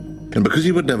 And because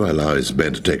he would never allow his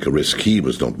men to take a risk he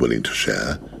was not willing to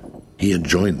share, he had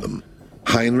joined them.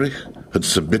 Heinrich had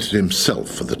submitted himself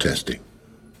for the testing.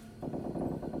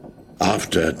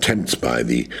 After attempts by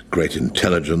the Great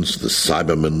Intelligence, the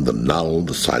Cybermen, the Null,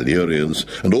 the Silurians,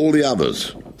 and all the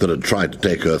others that had tried to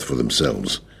take Earth for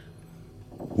themselves,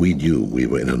 we knew we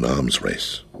were in an arms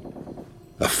race.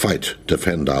 A fight to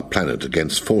defend our planet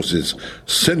against forces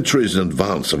centuries in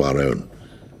advance of our own.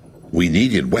 We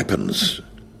needed weapons.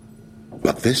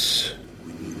 But this...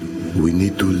 We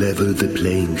need to level the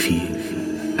playing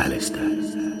field, Alistair.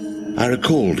 I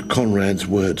recalled Conrad's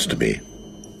words to me.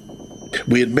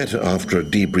 We had met after a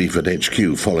debrief at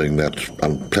HQ following that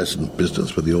unpleasant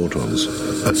business with the Autons.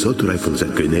 Assault rifles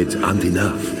and grenades aren't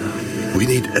enough. We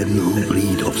need a new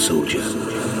breed of soldier.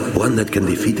 One that can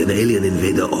defeat an alien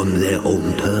invader on their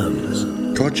own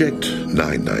terms. Project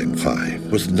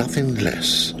 995 was nothing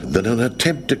less than an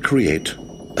attempt to create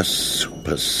a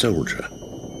super soldier.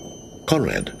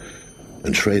 Conrad,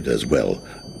 and Schrader as well,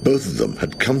 both of them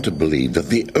had come to believe that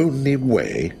the only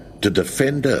way to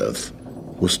defend Earth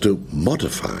was to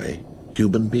modify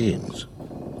human beings.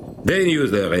 They knew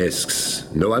the risks.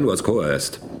 No one was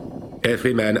coerced.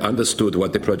 Every man understood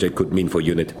what the project could mean for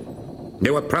UNIT.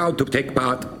 They were proud to take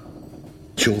part.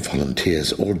 Your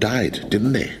volunteers all died,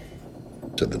 didn't they?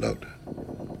 Said the doctor.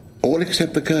 All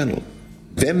except the colonel.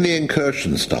 Then the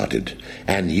incursion started,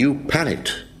 and you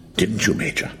panicked, didn't you,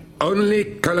 Major? Only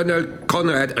Colonel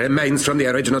Conrad remains from the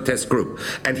original test group,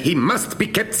 and he must be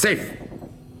kept safe.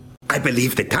 I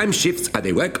believe the time shifts are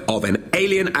the work of an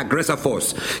alien aggressor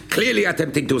force, clearly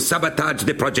attempting to sabotage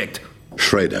the project.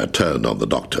 Schrader turned on the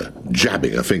doctor,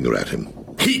 jabbing a finger at him.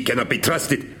 He cannot be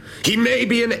trusted. He may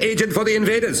be an agent for the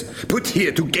invaders, put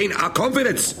here to gain our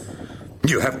confidence.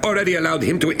 You have already allowed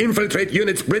him to infiltrate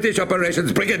units' British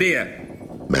operations, Brigadier.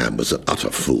 Man was an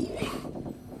utter fool.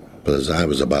 But as I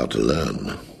was about to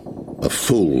learn, a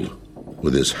fool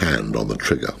with his hand on the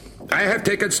trigger. I have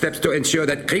taken steps to ensure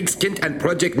that Kreigskind and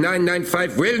Project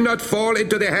 995 will not fall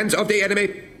into the hands of the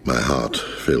enemy. My heart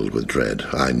filled with dread.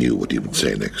 I knew what he would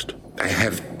say next. I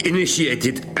have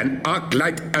initiated an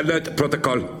arc-light alert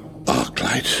protocol.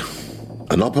 Arc-light.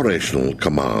 An operational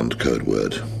command code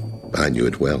word. I knew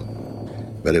it well.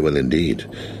 Very well indeed.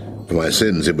 For my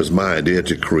sins, it was my idea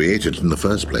to create it in the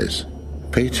first place.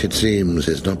 Fate, it seems,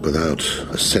 is not without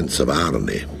a sense of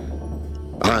irony.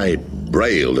 I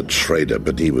railed at Schrader,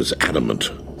 but he was adamant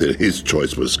that his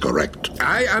choice was correct.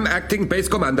 I am acting base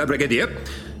commander, Brigadier.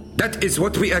 That is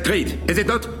what we agreed, is it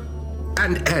not?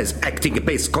 And as acting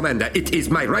base commander, it is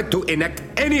my right to enact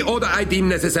any order I deem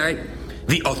necessary.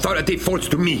 The authority falls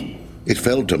to me. It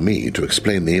fell to me to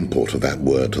explain the import of that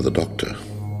word to the doctor.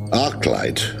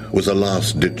 Arclight was a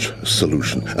last-ditch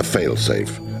solution, a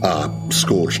fail-safe, our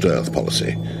scorched earth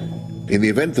policy. In the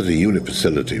event that a unit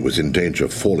facility was in danger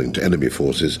of falling to enemy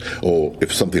forces, or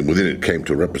if something within it came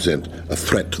to represent a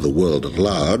threat to the world at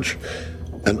large,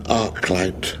 an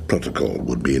Arclight protocol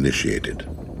would be initiated.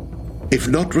 If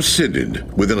not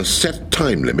rescinded within a set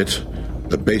time limit,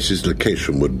 the base's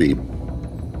location would be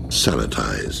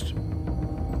sanitized.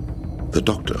 The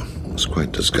doctor was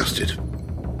quite disgusted.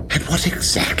 And what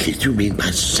exactly do you mean by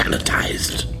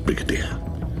sanitized, Brigadier?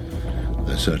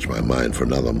 I searched my mind for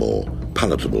another more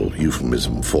palatable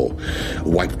euphemism for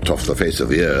wiped off the face of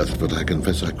the earth, but I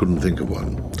confess I couldn't think of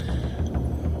one.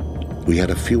 We had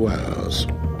a few hours,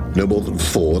 no more than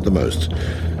 4 at the most,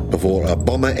 before a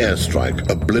bomber airstrike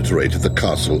obliterated the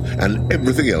castle and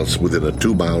everything else within a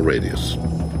 2-mile radius.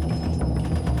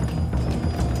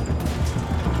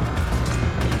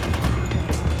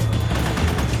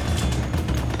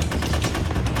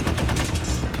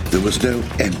 There was no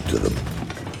end to them.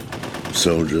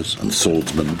 Soldiers and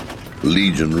swordsmen,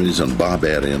 legionaries and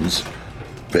barbarians.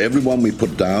 For everyone we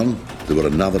put down, there were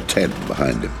another 10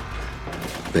 behind him.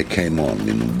 They came on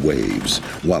in waves,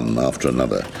 one after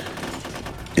another,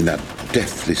 in that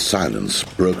deathly silence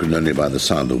broken only by the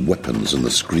sound of weapons and the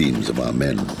screams of our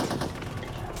men.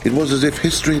 It was as if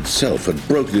history itself had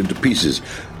broken into pieces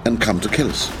and come to kill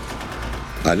us.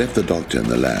 I left the doctor in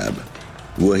the lab,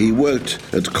 where he worked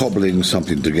at cobbling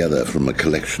something together from a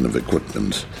collection of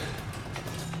equipment.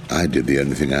 I did the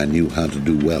only thing I knew how to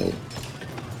do well.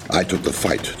 I took the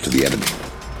fight to the enemy.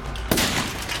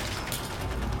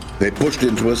 They pushed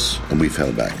into us, and we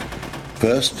fell back.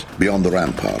 First, beyond the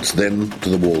ramparts, then to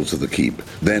the walls of the keep,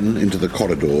 then into the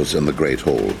corridors and the Great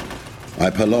Hall. I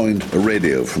purloined a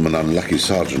radio from an unlucky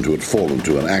sergeant who had fallen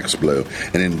to an axe blow,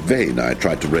 and in vain I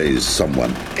tried to raise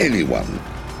someone, anyone,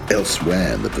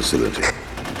 elsewhere in the facility.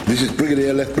 This is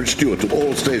Brigadier Lethbridge-Stewart to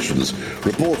all stations.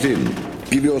 Report in.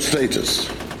 Give your status.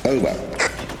 Over.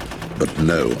 But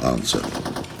no answer.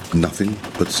 Nothing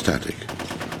but static.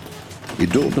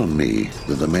 It dawned on me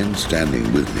that the men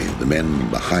standing with me, the men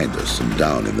behind us and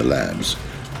down in the labs,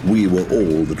 we were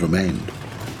all that remained.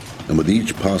 And with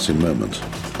each passing moment,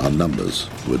 our numbers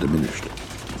were diminished.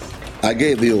 I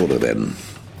gave the order then.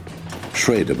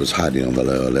 Schrader was hiding on the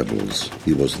lower levels.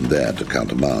 He wasn't there to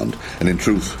countermand, and in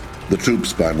truth, the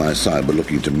troops by my side were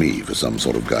looking to me for some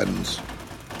sort of guidance.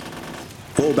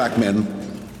 Fall back, men.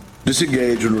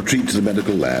 Disengage and retreat to the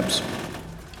medical labs.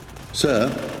 Sir,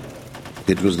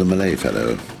 it was the Malay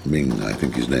fellow, Ming, I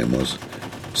think his name was.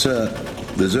 Sir,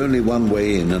 there's only one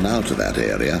way in and out of that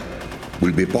area.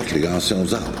 We'll be bottling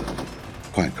ourselves up.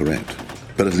 Quite correct.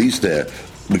 But at least there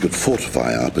we could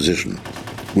fortify our position.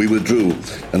 We withdrew,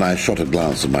 and I shot a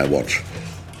glance at my watch.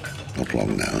 Not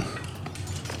long now.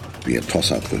 Be a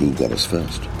toss-up for who got us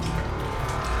first.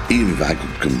 Even if I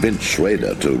could convince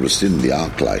Schrader to rescind the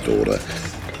Arclight order,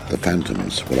 the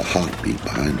Phantoms were a heartbeat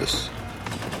behind us.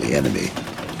 The enemy,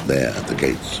 there at the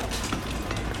gates.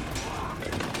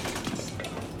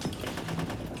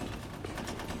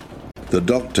 The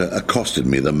doctor accosted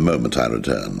me the moment I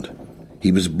returned.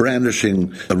 He was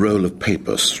brandishing a roll of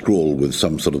paper scrawled with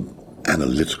some sort of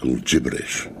analytical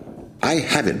gibberish. I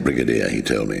have it, Brigadier, he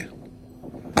told me.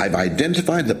 I've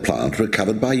identified the plant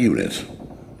recovered by unit.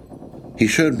 He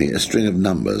showed me a string of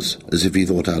numbers as if he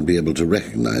thought I'd be able to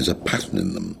recognize a pattern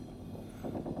in them.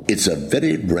 It's a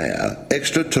very rare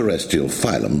extraterrestrial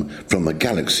phylum from the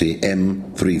galaxy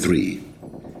M33.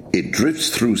 It drifts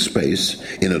through space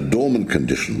in a dormant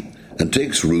condition and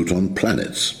takes root on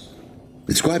planets.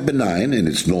 It's quite benign in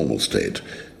its normal state,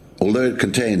 although it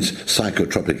contains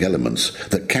psychotropic elements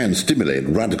that can stimulate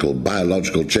radical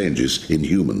biological changes in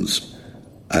humans.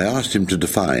 I asked him to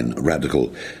define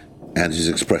radical, and his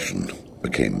expression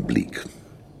became bleak.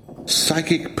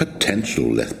 Psychic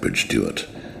potential, Lethbridge-Stewart.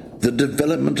 The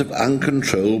development of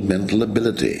uncontrolled mental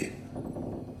ability.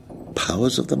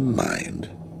 Powers of the mind.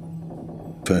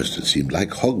 First it seemed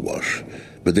like hogwash,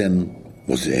 but then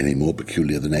was it any more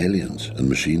peculiar than aliens and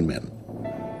machine men?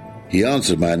 He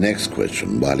answered my next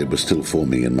question while it was still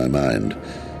forming in my mind.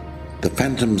 The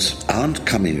phantoms aren't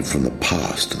coming from the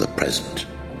past to the present,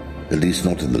 at least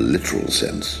not in the literal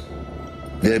sense.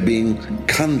 They're being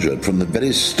conjured from the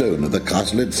very stone of the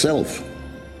castle itself.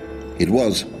 It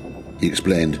was, he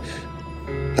explained,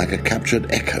 like a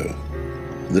captured echo.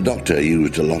 The doctor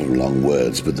used a lot of long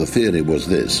words, but the theory was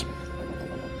this.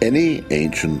 Any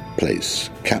ancient place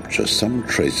captures some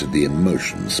trace of the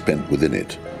emotion spent within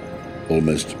it,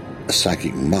 almost a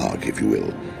psychic mark, if you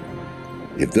will.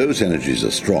 If those energies are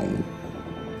strong,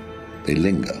 they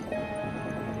linger.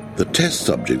 The test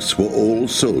subjects were all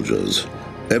soldiers,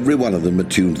 every one of them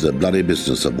attuned to the bloody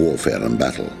business of warfare and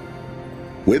battle.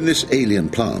 When this alien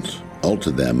plant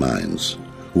altered their minds,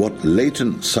 what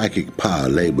latent psychic power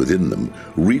lay within them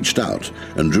reached out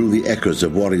and drew the echoes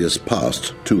of warriors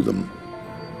past to them.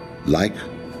 Like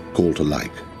called to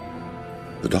like.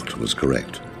 The doctor was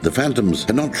correct. The phantoms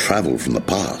had not travelled from the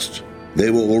past. They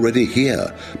were already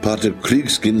here, part of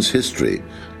Kreigskind's history,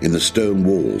 in the stone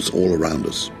walls all around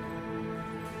us.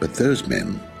 But those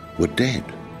men were dead.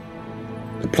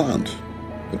 The plant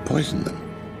had poisoned them.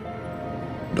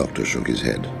 The doctor shook his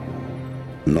head.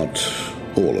 Not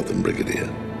all of them, Brigadier.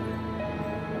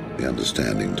 The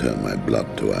understanding turned my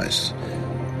blood to ice.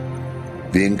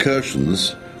 The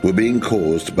incursions were being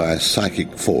caused by a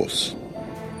psychic force.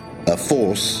 A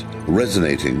force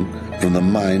resonating from the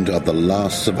mind of the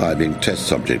last surviving test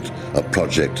subject of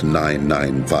Project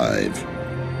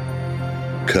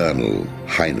 995, Colonel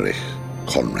Heinrich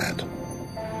Conrad.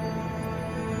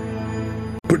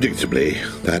 Predictably,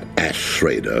 that ass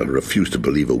Schrader refused to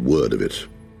believe a word of it.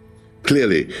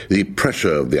 Clearly, the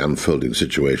pressure of the unfolding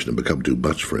situation had become too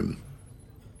much for him.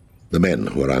 The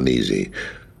men were uneasy.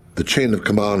 The chain of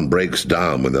command breaks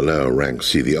down when the lower ranks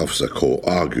see the officer corps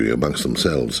arguing amongst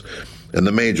themselves, and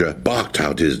the major barked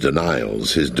out his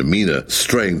denials, his demeanour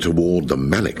straying toward the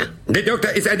manic. The doctor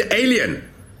is an alien.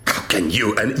 How can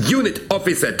you, an unit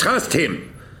officer, trust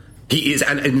him? He is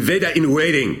an invader in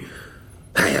waiting.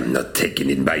 I am not taken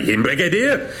in by him,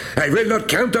 Brigadier. I will not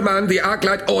countermand the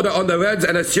Arclight order on the words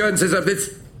and assurances of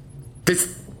this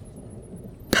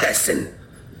person.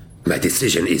 My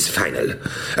decision is final.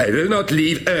 I will not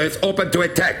leave Earth open to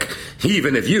attack,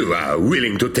 even if you are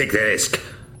willing to take the risk.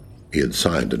 He had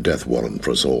signed a death warrant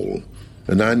for us all,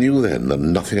 and I knew then that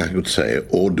nothing I could say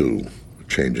or do would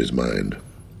change his mind.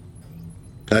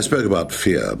 I spoke about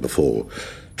fear before.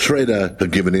 Schrader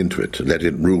had given in to it and let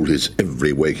it rule his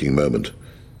every waking moment.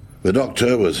 The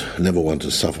doctor was never one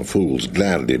to suffer fools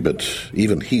gladly, but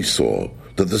even he saw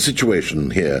that the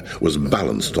situation here was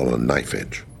balanced on a knife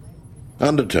edge.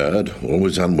 Undeterred,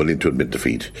 always unwilling to admit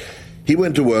defeat, he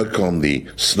went to work on the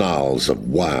snarls of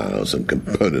wires and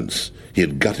components he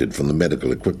had gutted from the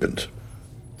medical equipment.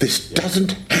 "This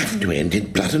doesn't have to end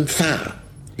in blood and fire,"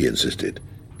 he insisted.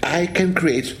 "I can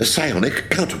create a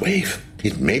psionic counterwave.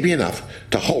 It may be enough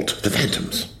to halt the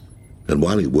phantoms." And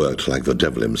while he worked like the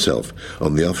devil himself,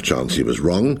 on the off chance he was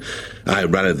wrong, I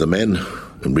rallied the men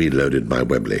and reloaded my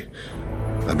Webley.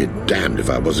 I'd be damned if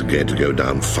I wasn't going to go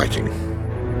down fighting.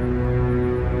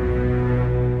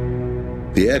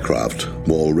 The aircraft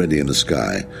were already in the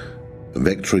sky,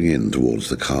 vectoring in towards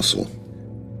the castle.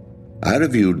 I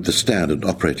reviewed the standard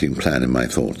operating plan in my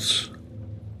thoughts.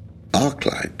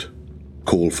 Arclight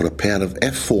called for a pair of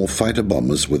F-4 fighter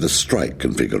bombers with a strike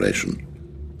configuration.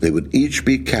 They would each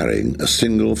be carrying a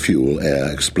single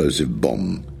fuel-air explosive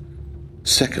bomb.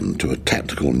 Second to a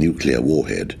tactical nuclear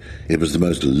warhead, it was the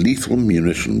most lethal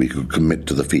munition we could commit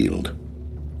to the field.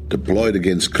 Deployed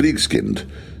against Kreigskind,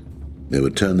 they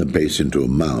would turn the base into a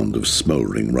mound of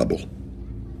smouldering rubble.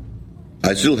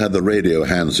 I still had the radio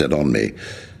handset on me.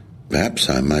 Perhaps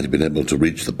I might have been able to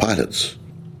reach the pilots.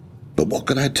 But what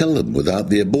could I tell them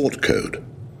without the abort code?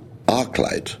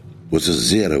 Arclight was a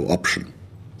zero option.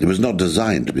 It was not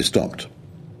designed to be stopped.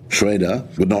 Schrader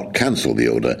would not cancel the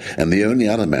order, and the only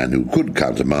other man who could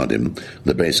countermand him,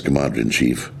 the base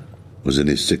commander-in-chief, was in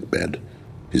his sickbed,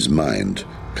 his mind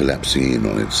collapsing in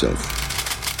on itself.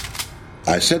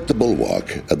 I set the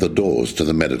bulwark at the doors to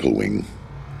the medical wing.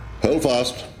 Hold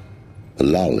fast. The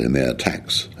lull in their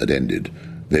attacks had ended.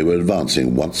 They were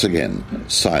advancing once again,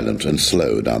 silent and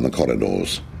slow down the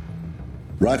corridors.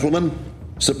 Riflemen,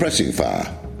 suppressing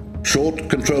fire. Short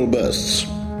control bursts.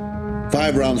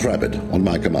 5 rounds rapid on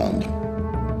my command.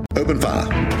 Open fire.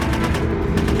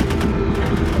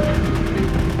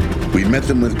 We met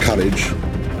them with courage,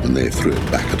 and they threw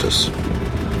it back at us.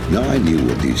 Now I knew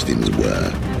what these things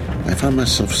were. I found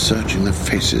myself searching the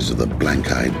faces of the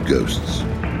blank-eyed ghosts,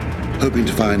 hoping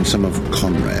to find some of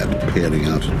Conrad peering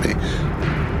out at me.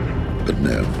 But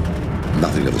no,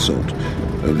 nothing of the sort.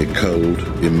 Only cold,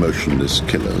 emotionless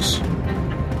killers.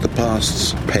 The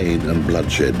past's pain and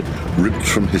bloodshed ripped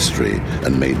from history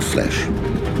and made flesh,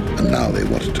 and now they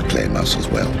wanted to claim us as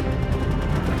well.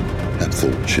 That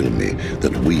thought chilled me,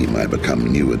 that we might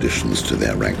become new additions to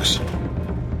their ranks.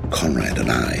 Conrad and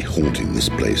I haunting this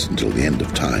place until the end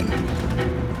of time.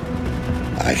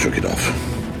 I shook it off.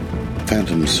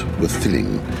 Phantoms were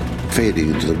thinning,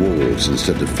 fading into the walls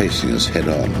instead of facing us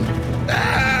head-on.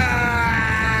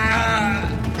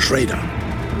 Traitor!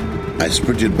 I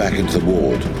sprinted back into the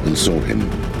ward and saw him,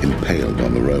 impaled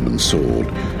on the Roman sword,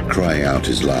 crying out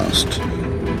his last.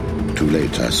 Too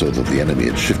late, I saw that the enemy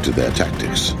had shifted their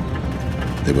tactics.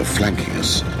 They were flanking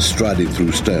us, striding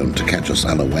through stone to catch us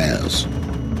unawares.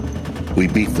 We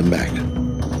beat them back,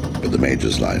 but the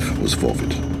Major's life was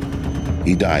forfeit.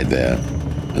 He died there,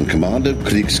 and Commander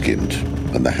Kreigskind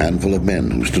and the handful of men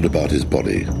who stood about his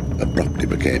body abruptly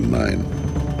became mine.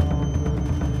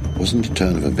 It wasn't a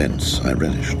turn of events I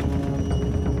relished.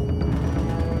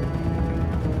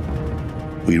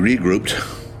 We regrouped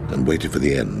and waited for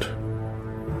the end.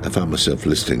 I found myself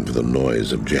listening for the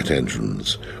noise of jet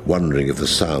engines, wondering if the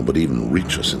sound would even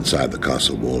reach us inside the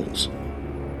castle walls.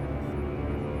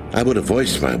 I would have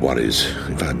voiced my worries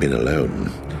if I'd been alone.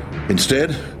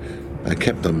 Instead, I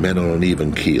kept the men on an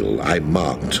even keel. I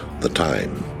marked the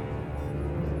time.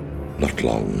 Not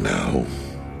long now.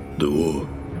 The war.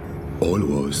 All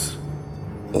wars.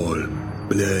 All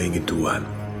blurring into one.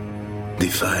 The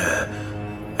fire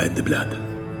and the blood.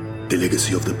 The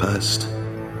legacy of the past.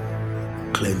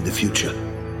 Claim the future.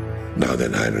 Now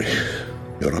then, Heinrich,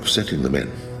 you're upsetting the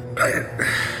men.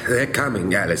 They're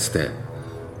coming, Alistair.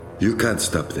 You can't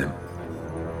stop them.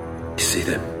 You see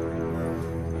them?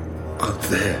 Out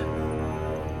there.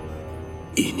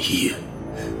 In here.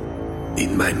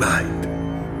 In my mind.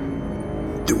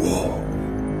 The war.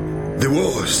 The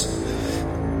wars.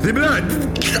 The blood.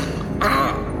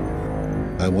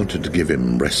 I wanted to give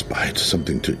him respite,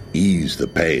 something to ease the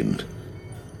pain,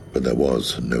 but there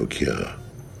was no cure.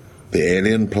 The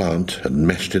alien plant had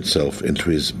meshed itself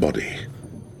into his body,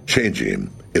 changing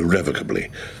him irrevocably,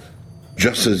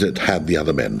 just as it had the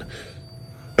other men.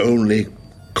 Only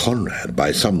Conrad,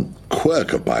 by some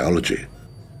quirk of biology,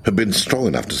 had been strong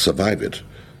enough to survive it,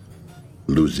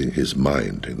 losing his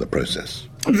mind in the process.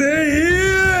 They're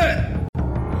here!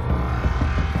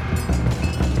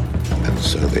 And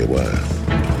so they were.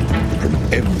 From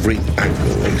every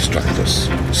angle they struck us.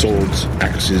 Swords,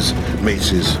 axes,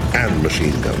 maces, and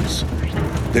machine guns.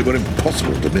 They were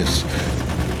impossible to miss.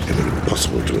 They were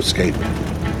impossible to escape.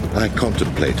 I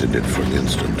contemplated it for an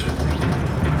instant.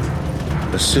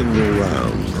 A single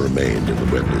round remained in the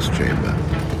weaponless chamber.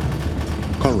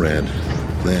 Conrad,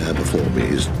 there before me,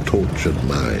 his tortured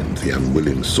mind, the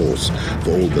unwilling source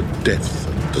for all the death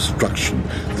and destruction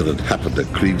that had happened at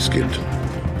Kreigskind.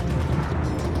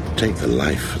 Take the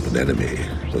life of an enemy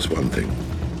was one thing.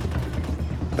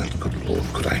 But, good Lord,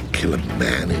 could I kill a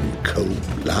man in cold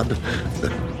blood? A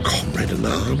comrade in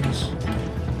arms?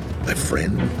 My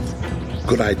friend?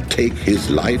 Could I take his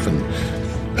life and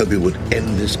hope he would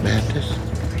end this madness?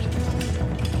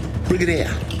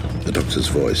 Brigadier, the doctor's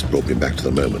voice brought me back to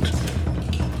the moment.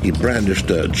 He brandished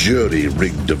a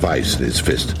jury-rigged device in his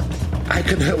fist. I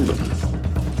can hold them.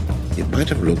 It might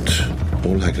have looked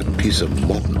more like a piece of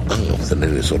modern art than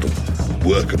any sort of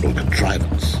workable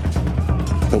contrivance.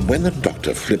 But when the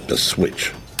doctor flipped the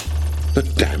switch, the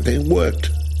damn thing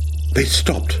worked. They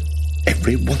stopped,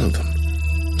 every one of them.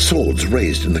 Swords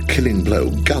raised in the killing blow,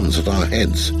 guns at our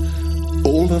heads.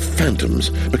 All the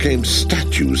phantoms became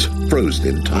statues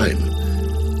frozen in time.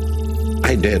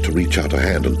 I dared to reach out a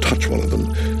hand and touch one of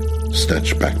them,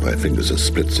 snatched back my fingers a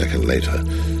split second later.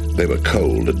 They were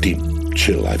cold, a deep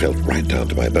chill I felt right down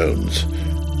to my bones.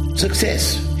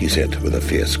 Success, he said with a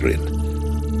fierce grin.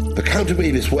 The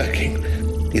counterwave is working.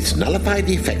 It's nullified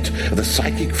the effect of the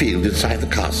psychic field inside the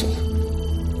castle.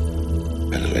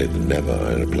 Better late than never,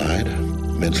 I replied.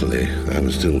 Mentally, I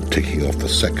was still ticking off the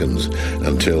seconds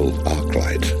until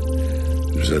arclight.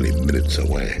 It was only minutes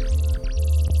away.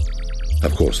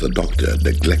 Of course, the doctor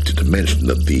neglected to mention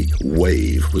that the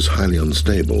wave was highly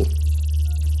unstable.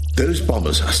 "Those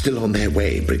bombers are still on their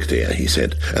way, Brigadier," he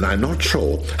said, "and I'm not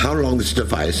sure how long this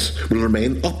device will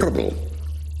remain operable."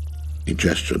 He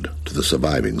gestured to the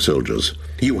surviving soldiers.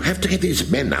 "You have to get these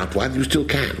men out while you still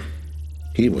can."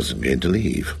 He wasn't going to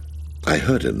leave. I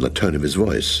heard it in the tone of his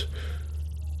voice.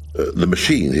 The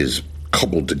machine, his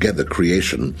cobbled-together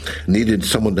creation, needed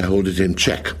someone to hold it in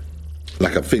check,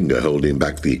 like a finger holding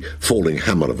back the falling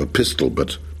hammer of a pistol,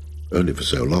 but only for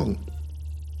so long.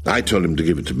 I told him to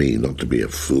give it to me, not to be a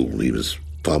fool. He was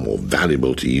far more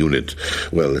valuable to UNIT,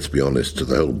 well, let's be honest, to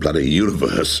the whole bloody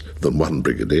universe, than one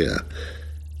Brigadier.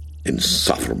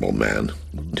 Insufferable man.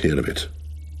 Wouldn't hear of it.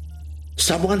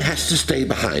 "Someone has to stay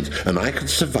behind, and I can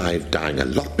survive dying a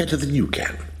lot better than you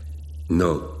can."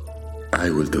 No, I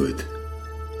will do it.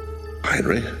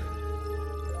 Heinrich? There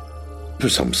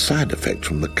was some side effect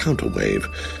from the counterwave.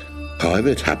 However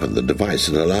it happened, the device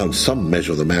had allowed some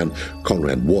measure of the man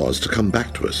Conrad was to come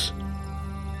back to us.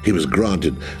 He was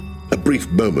granted a brief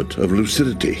moment of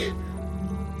lucidity.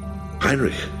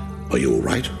 "Heinrich, are you all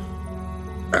right?"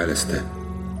 Alistair.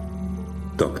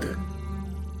 Doctor,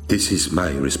 this is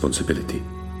my responsibility.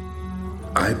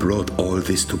 I brought all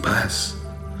this to pass.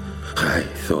 I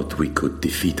thought we could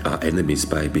defeat our enemies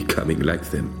by becoming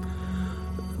like them.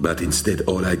 But instead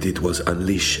all I did was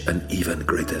unleash an even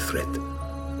greater threat.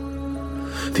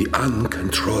 The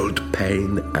uncontrolled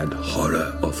pain and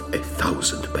horror of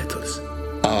 1,000 battles.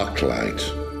 Arclight.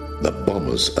 The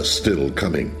bombers are still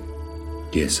coming.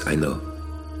 Yes, I know.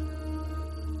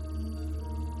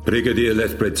 Brigadier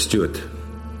Lethbridge-Stewart,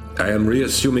 I am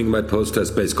reassuming my post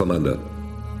as base commander.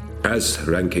 As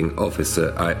ranking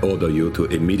officer, I order you to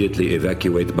immediately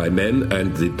evacuate my men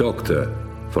and the doctor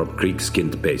from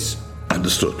Kreigskind base.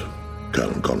 Understood,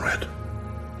 Colonel Conrad.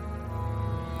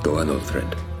 Go on, old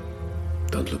friend.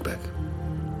 Don't look back.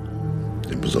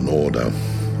 It was an order.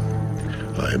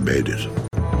 I obeyed it.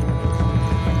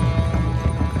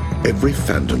 Every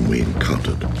phantom we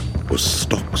encountered was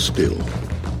stock still,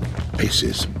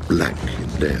 faces blank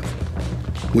in death.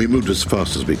 We moved as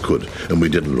fast as we could, and we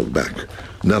didn't look back.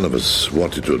 None of us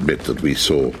wanted to admit that we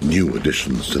saw new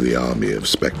additions to the army of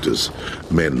spectres,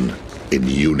 men in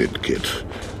unit kit,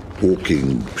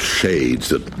 walking shades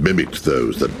that mimicked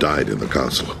those that died in the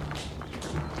castle.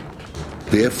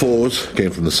 The F4s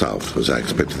came from the south, as I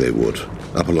expected they would,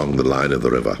 up along the line of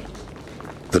the river.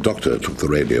 The doctor took the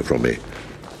radio from me.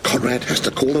 "Conrad has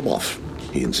to call them off,"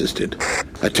 he insisted.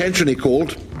 "Attention," he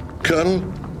called. "Colonel,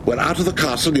 we're out of the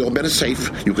castle. You're better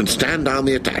safe. You can stand down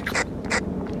the attack."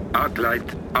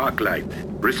 Arclight,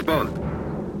 respond.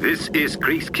 This is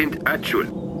Kreigskind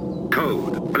Actual.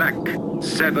 Code Black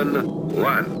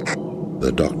 7-1.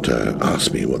 The doctor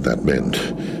asked me what that meant.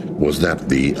 Was that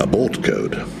the abort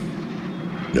code?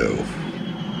 No.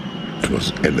 It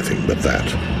was anything but that.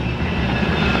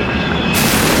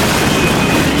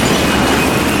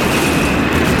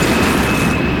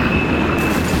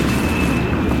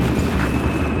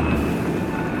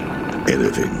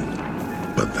 Anything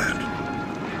but that.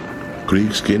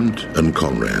 Kreigskind and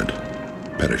Conrad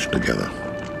perished together.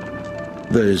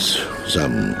 There's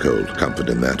some cold comfort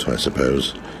in that, I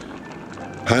suppose.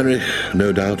 Heinrich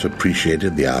no doubt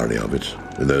appreciated the irony of it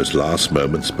in those last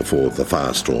moments before the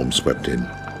firestorm swept in.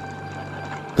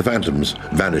 The phantoms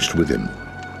vanished with him.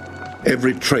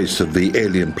 Every trace of the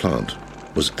alien plant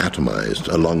was atomized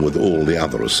along with all the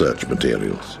other research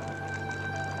materials.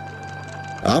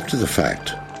 After the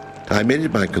fact, I made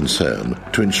it my concern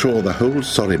to ensure the whole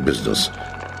sorry business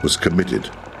was committed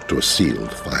to a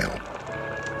sealed file.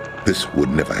 This would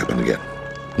never happen again.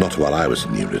 Not while I was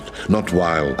in unit, not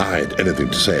while I had anything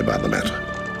to say about the matter.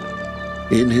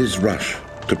 In his rush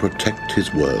to protect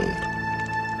his world,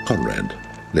 Conrad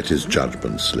let his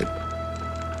judgment slip.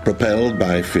 Propelled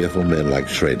by fearful men like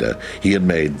Schrader, he had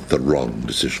made the wrong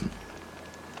decision,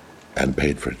 and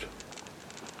paid for it.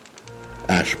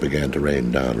 Ash began to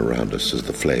rain down around us as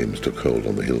the flames took hold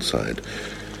on the hillside,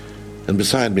 and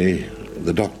beside me,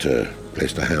 the doctor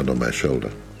placed a hand on my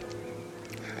shoulder.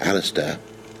 "Alistair,"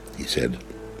 he said,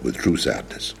 with true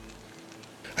sadness,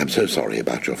 "I'm so sorry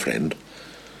about your friend.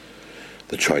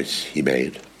 The choice he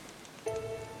made."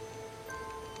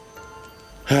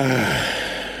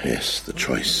 Yes, the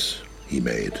choice he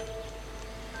made.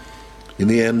 In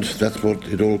the end, that's what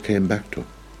it all came back to.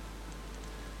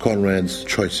 Conrad's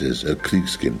choices at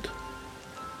Kreigskind.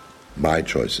 My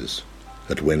choices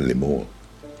at Wenley Moor.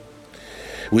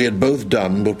 We had both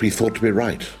done what we thought to be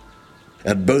right,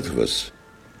 and both of us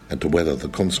had to weather the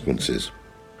consequences,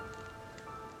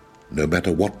 no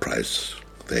matter what price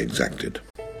they exacted.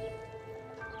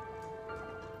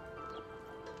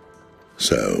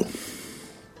 So,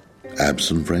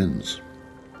 absent friends,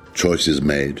 choices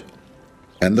made,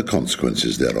 and the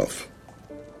consequences thereof.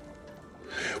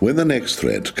 When the next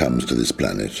threat comes to this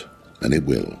planet, and it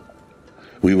will,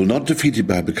 we will not defeat it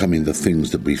by becoming the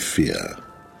things that we fear.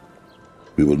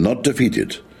 We will not defeat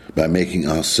it by making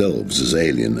ourselves as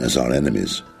alien as our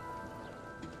enemies.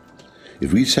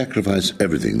 If we sacrifice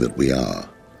everything that we are,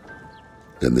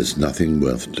 then there's nothing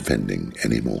worth defending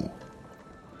anymore.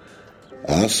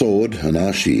 Our sword and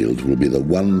our shield will be the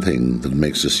one thing that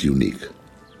makes us unique,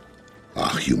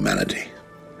 our humanity.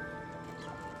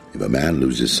 If a man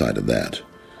loses sight of that,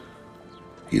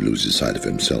 he loses sight of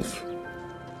himself.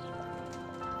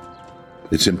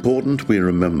 It's important we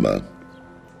remember,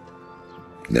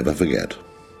 never forget.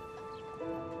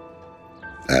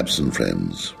 Absent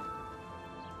friends,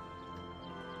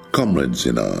 comrades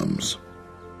in arms,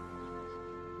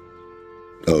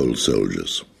 old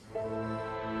soldiers.